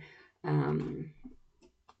getting,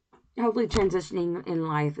 hopefully transitioning in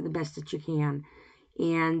life the best that you can.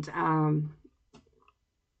 And,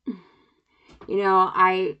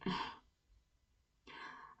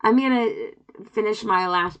 I'm going to finish my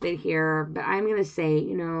last bit here, but I'm going to say,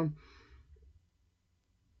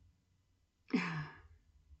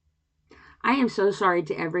 I am so sorry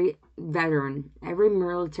to every veteran, every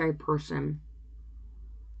military person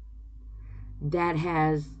that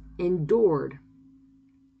has endured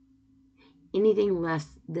anything less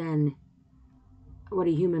than what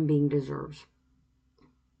a human being deserves.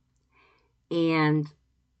 And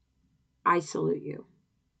I salute you.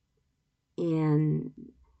 And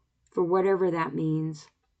for whatever that means,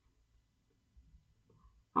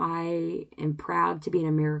 I am proud to be an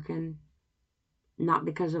American, not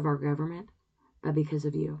because of our government, but because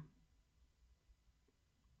of you.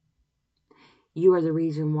 You are the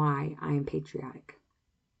reason why I am patriotic.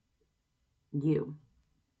 You,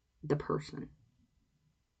 the person,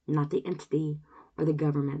 not the entity or the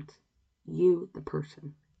government. You, the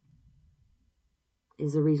person,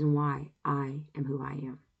 is the reason why I am who I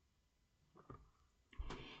am.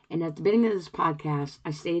 And at the beginning of this podcast,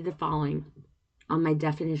 I stated the following on my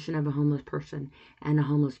definition of a homeless person and a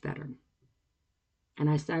homeless veteran. And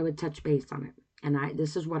I said I would touch base on it. And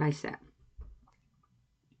this is what I said.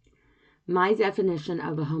 My definition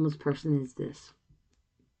of a homeless person is this: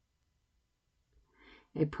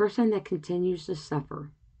 a person that continues to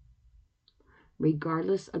suffer,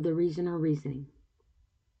 regardless of the reason or reasoning,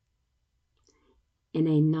 in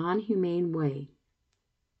a non-humane way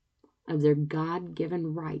of their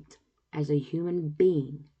God-given right as a human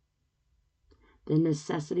being, the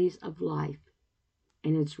necessities of life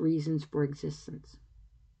and its reasons for existence.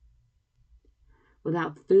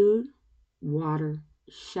 Without food, water,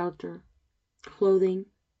 shelter, clothing,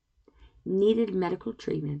 needed medical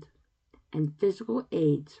treatment, and physical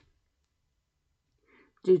aids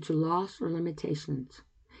due to loss or limitations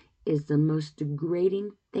is the most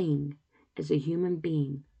degrading thing as a human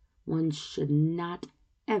being one should not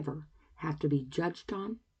ever have to be judged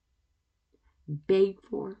on, begged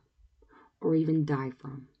for, or even die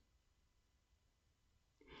from.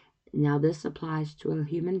 Now this applies to a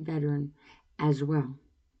human veteran as well,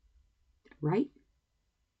 right?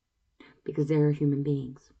 Because they are human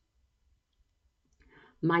beings.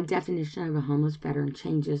 My definition of a homeless veteran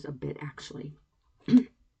changes a bit, actually.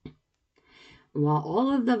 While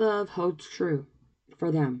all of the above holds true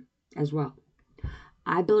for them as well,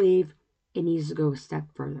 I believe it needs to go a step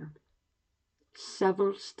further.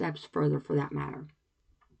 Several steps further, for that matter.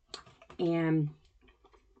 And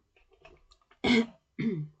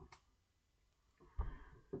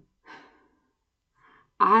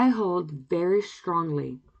I hold very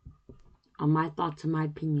strongly on my thoughts and my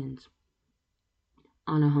opinions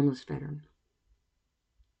on a homeless veteran.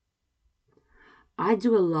 I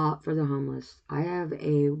do a lot for the homeless. I have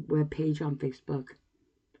a webpage on Facebook.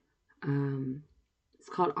 It's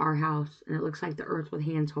called Our House, and it looks like the earth with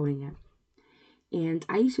hands holding it. And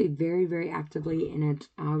I used to be very, very actively in it.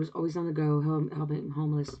 I was always on the go, helping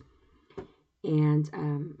homeless. And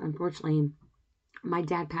unfortunately, my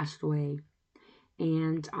dad passed away,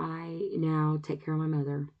 and I now take care of my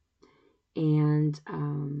mother. And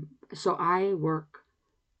so I work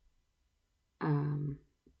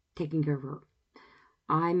taking care of her.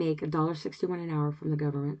 I make $1.61 an hour from the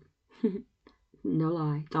government. No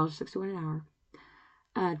lie, $1.61 an hour.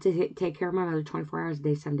 To take care of my mother 24 hours a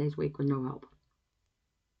day, 7 days a week with no help.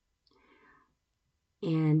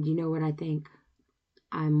 And you know what I think?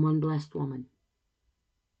 I'm one blessed woman.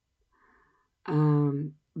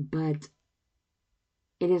 But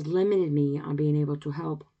it has limited me on being able to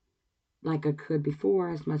help like I could before,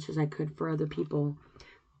 as much as I could for other people.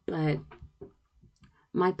 But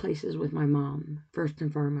my place is with my mom, first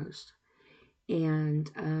and foremost.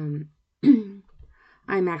 And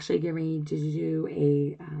I'm actually getting ready to do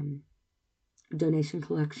a donation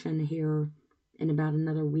collection here in about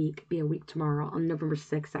another week. Be a week tomorrow, on November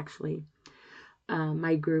 6th, actually.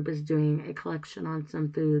 My group is doing a collection on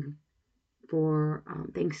some food for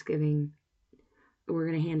Thanksgiving. We're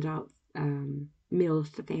going to hand out meals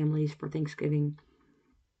to families for Thanksgiving.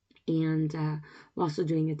 And we're also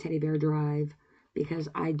doing a teddy bear drive, because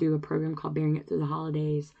I do a program called Bearing It Through the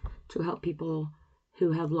Holidays to help people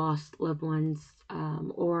who have lost loved ones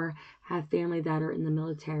or have family that are in the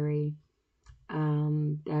military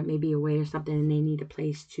that may be away or something, and they need a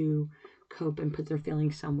place to cope and put their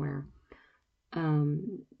feelings somewhere.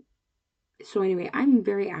 So anyway, I'm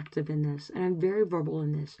very active in this, and I'm very verbal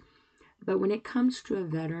in this. But when it comes to a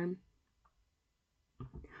veteran,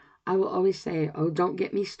 I will always say, oh, don't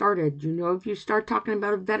get me started. You know, if you start talking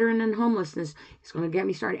about a veteran and homelessness, it's going to get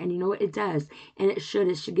me started. And you know what? It does. And it should.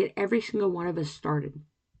 It should get every single one of us started.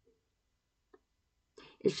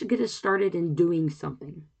 It should get us started in doing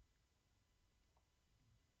something.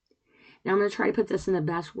 Now, I'm going to try to put this in the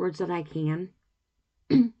best words that I can.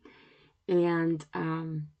 And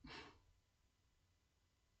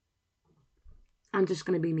I'm just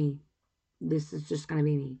going to be me. This is just going to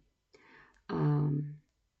be me.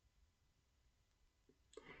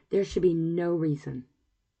 There should be no reason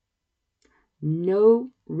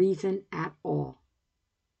at all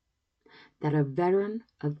that a veteran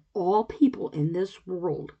of all people in this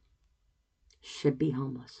world should be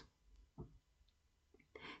homeless.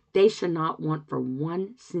 They should not want for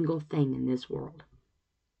one single thing in this world.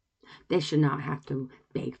 They should not have to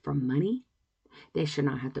beg for money. They should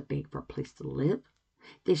not have to beg for a place to live.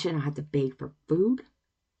 They should not have to beg for food.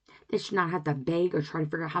 They should not have to beg or try to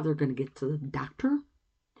figure out how they're going to get to the doctor.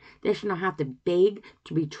 They should not have to beg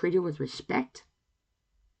to be treated with respect.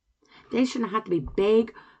 They should not have to be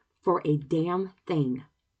begged for a damn thing.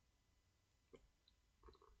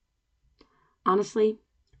 Honestly,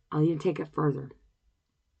 I'll even take it further.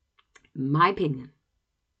 My opinion,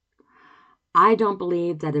 I don't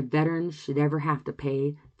believe that a veteran should ever have to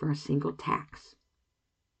pay for a single tax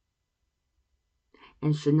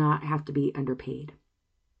and should not have to be underpaid.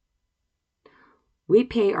 We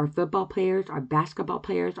pay our football players, our basketball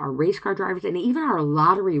players, our race car drivers, and even our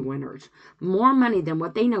lottery winners more money than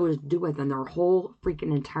what they know is due with in their whole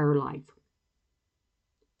freaking entire life.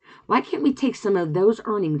 Why can't we take some of those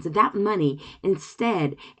earnings, that money,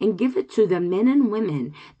 instead and give it to the men and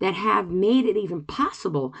women that have made it even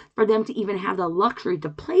possible for them to even have the luxury to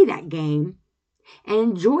play that game and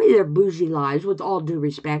enjoy their bougie lives, with all due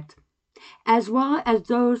respect, as well as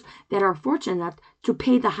those that are fortunate enough to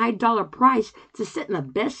pay the high dollar price to sit in the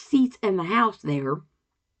best seats in the house there,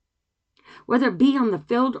 whether it be on the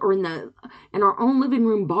field or in our own living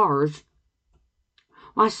room bars,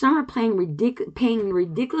 while some are paying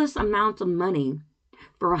ridiculous amounts of money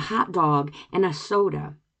for a hot dog and a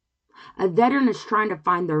soda. A veteran is trying to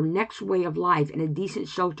find their next way of life in a decent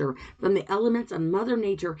shelter from the elements of Mother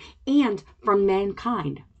Nature and from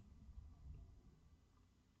mankind.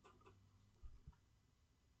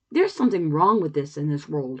 There's something wrong with this in this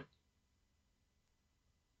world.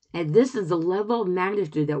 And this is the level of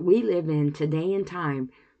magnitude that we live in today and time,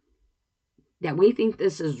 that we think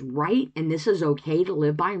this is right and this is okay to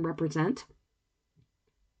live by and represent.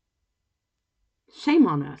 Shame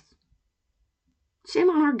on us. Shame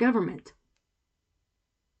on our government.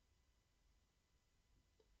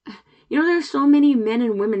 You know, there's so many men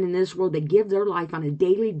and women in this world that give their life on a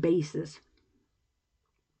daily basis.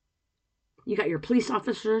 You got your police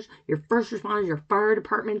officers, your first responders, your fire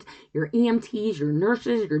departments, your EMTs, your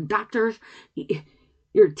nurses, your doctors,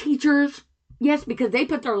 your teachers. Yes, because they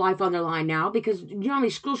put their life on the line now, because you know how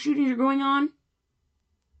many school shootings are going on?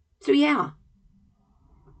 So yeah.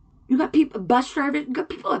 You got people, bus drivers, you got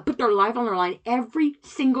people that put their life on the line every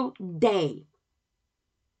single day.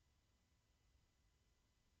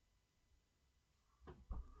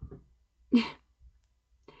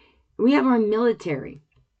 We have our military.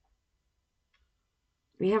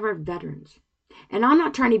 We have our veterans. And I'm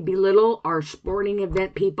not trying to belittle our sporting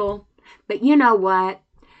event people, but you know what?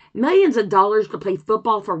 Millions of dollars to play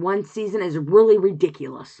football for one season is really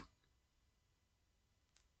ridiculous.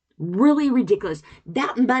 Really ridiculous.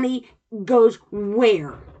 That money goes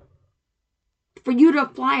where? For you to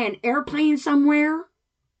fly an airplane somewhere?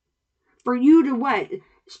 For you to what?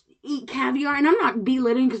 Eat caviar? And I'm not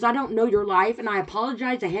belittling because I don't know your life and I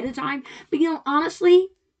apologize ahead of time. But you know, honestly,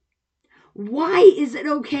 why is it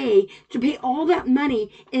okay to pay all that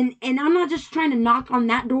money? And I'm not just trying to knock on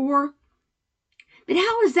that door. But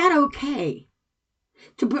how is that okay?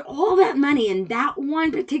 To put all that money in that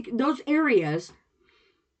one particular, those areas,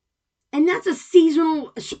 and that's a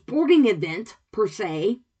seasonal sporting event, per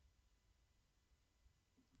se.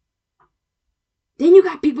 Then you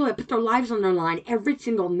got people that put their lives on their line every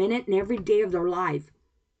single minute and every day of their life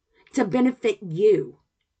to benefit you.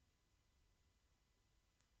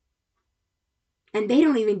 And they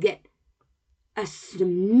don't even get a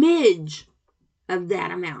smidge of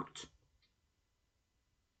that amount.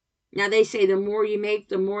 Now they say the more you make,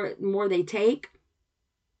 the more they take.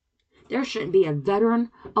 There shouldn't be a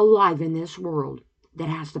veteran alive in this world that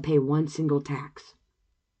has to pay one single tax.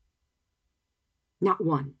 Not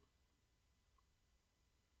one.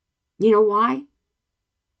 You know why?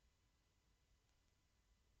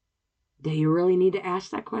 Do you really need to ask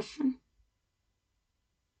that question?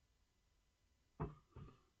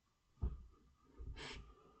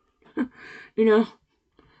 You know,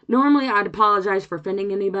 normally I'd apologize for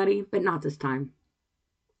offending anybody, but not this time.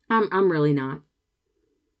 I'm really not.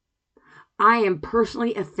 I am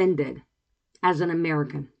personally offended as an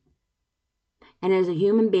American and as a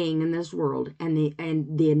human being in this world and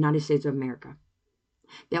the United States of America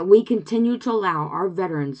that we continue to allow our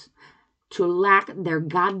veterans to lack their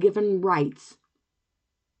God-given rights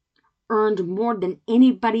earned more than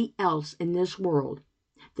anybody else in this world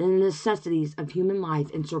than the necessities of human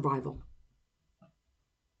life and survival.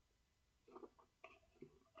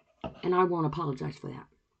 And I won't apologize for that.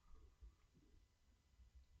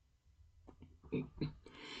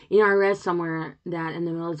 You know, I read somewhere that in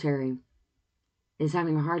the military is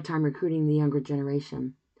having a hard time recruiting the younger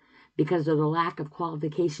generation because of the lack of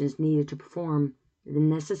qualifications needed to perform the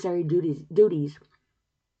necessary duties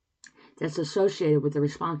that's associated with the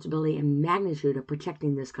responsibility and magnitude of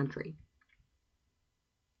protecting this country.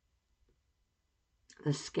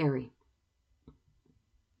 That's scary.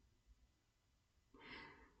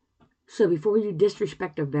 So before you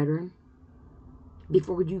disrespect a veteran,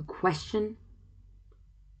 before you question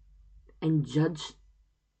and judge,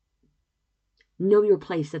 know your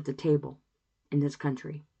place at the table in this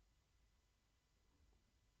country.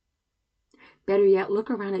 Better yet,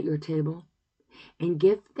 look around at your table and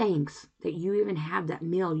give thanks that you even have that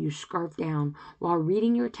meal you scarfed down while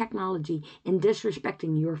reading your technology and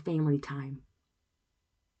disrespecting your family time.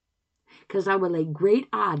 Because I would lay great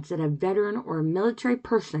odds that a veteran or a military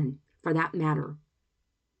person, for that matter,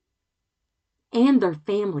 and their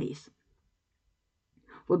families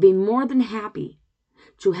would be more than happy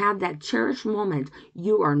to have that cherished moment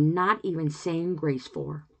you are not even saying grace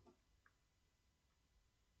for.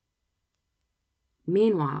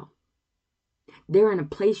 Meanwhile, they're in a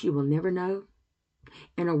place you will never know,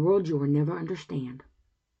 in a world you will never understand.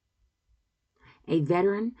 A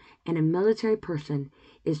veteran and a military person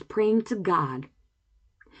is praying to God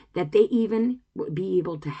that they even would be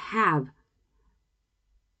able to have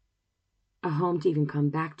a home to even come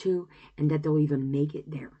back to, and that they'll even make it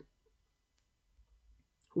there,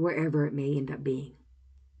 wherever it may end up being.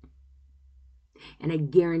 And I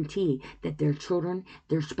guarantee that their children,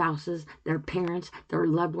 their spouses, their parents, their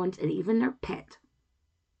loved ones, and even their pet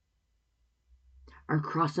are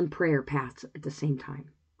crossing prayer paths at the same time.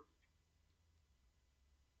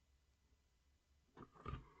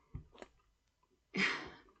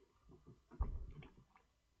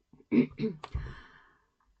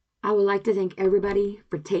 I would like to thank everybody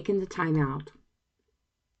for taking the time out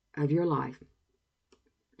of your life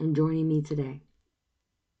and joining me today.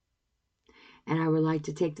 And I would like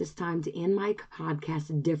to take this time to end my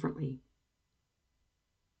podcast differently.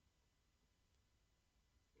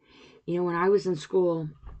 You know, when I was in school,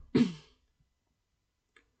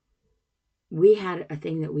 we had a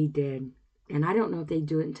thing that we did, and I don't know if they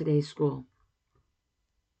do it in today's school.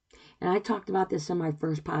 And I talked about this in my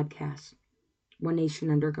first podcast, One Nation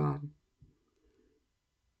Under God.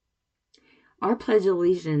 Our Pledge of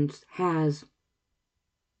Allegiance has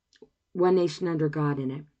One Nation Under God in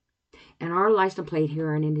it. And our license plate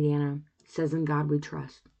here in Indiana says, "In God We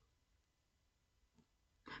Trust."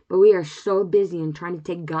 But we are so busy in trying to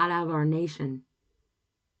take God out of our nation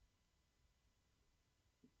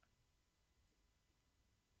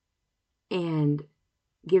and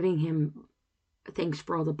giving Him thanks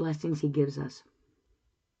for all the blessings He gives us.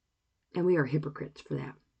 And we are hypocrites for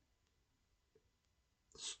that.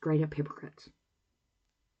 Straight up hypocrites.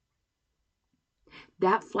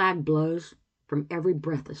 That flag blows from every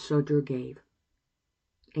breath a soldier gave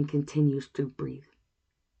and continues to breathe.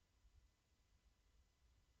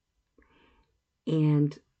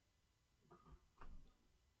 And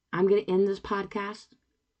I'm going to end this podcast,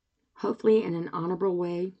 hopefully in an honorable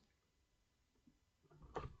way.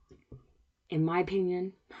 In my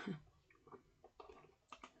opinion.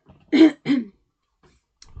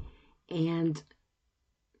 And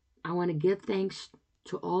I want to give thanks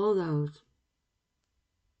to all those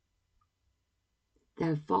that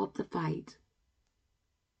have fought the fight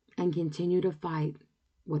and continue to fight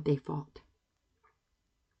what they fought.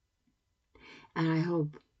 And I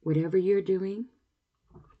hope whatever you're doing,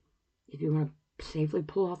 if you want to safely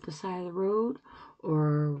pull off the side of the road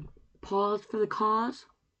or pause for the cause,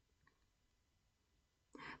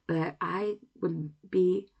 but I would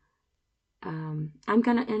be, I'm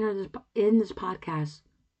going to end this podcast,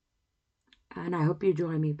 and I hope you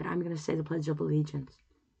join me, but I'm going to say the Pledge of Allegiance.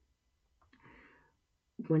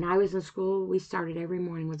 When I was in school, we started every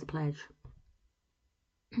morning with the pledge.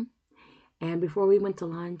 And before we went to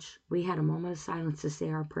lunch, we had a moment of silence to say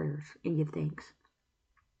our prayers and give thanks.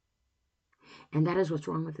 And that is what's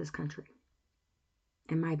wrong with this country,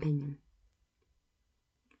 in my opinion.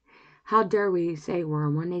 How dare we say we're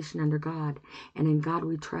one nation under God and in God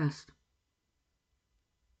we trust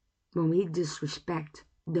when we disrespect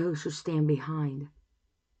those who stand behind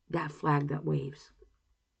that flag that waves?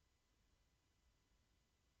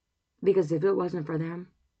 Because if it wasn't for them,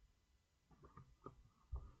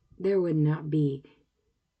 there would not be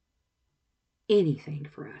anything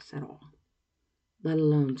for us at all, let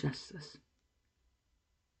alone justice.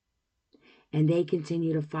 And they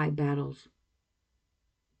continue to fight battles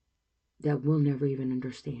that we'll never even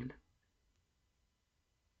understand.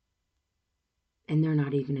 And they're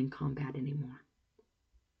not even in combat anymore.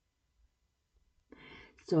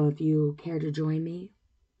 So if you care to join me,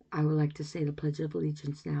 I would like to say the Pledge of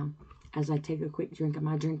Allegiance now, as I take a quick drink of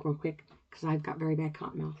my drink real quick, because I've got very bad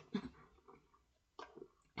cotton mouth.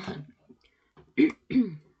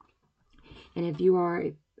 And if you are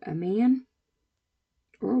a man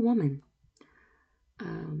or a woman,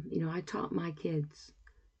 I taught my kids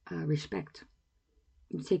respect.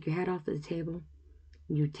 You take your hat off at the table.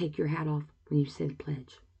 You take your hat off when you say the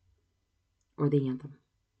pledge or the anthem.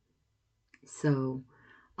 So,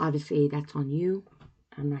 obviously, that's on you.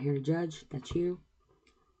 I'm not here to judge. That's you.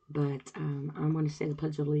 But I'm going to say the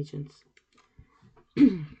Pledge of Allegiance.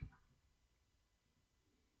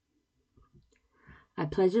 I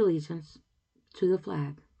pledge allegiance to the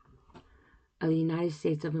flag of the United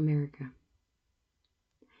States of America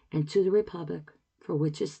and to the republic for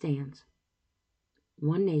which it stands,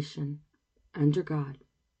 one nation, under God,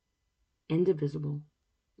 indivisible,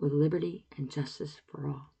 with liberty and justice for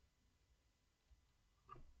all.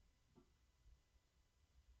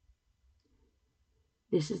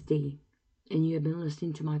 This is Dee, and you have been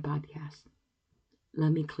listening to my podcast,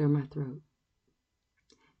 Let Me Clear My Throat.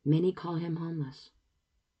 Many call him homeless.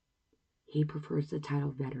 He prefers the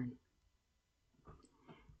title veteran.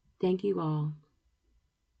 Thank you all,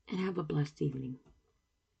 and have a blessed evening.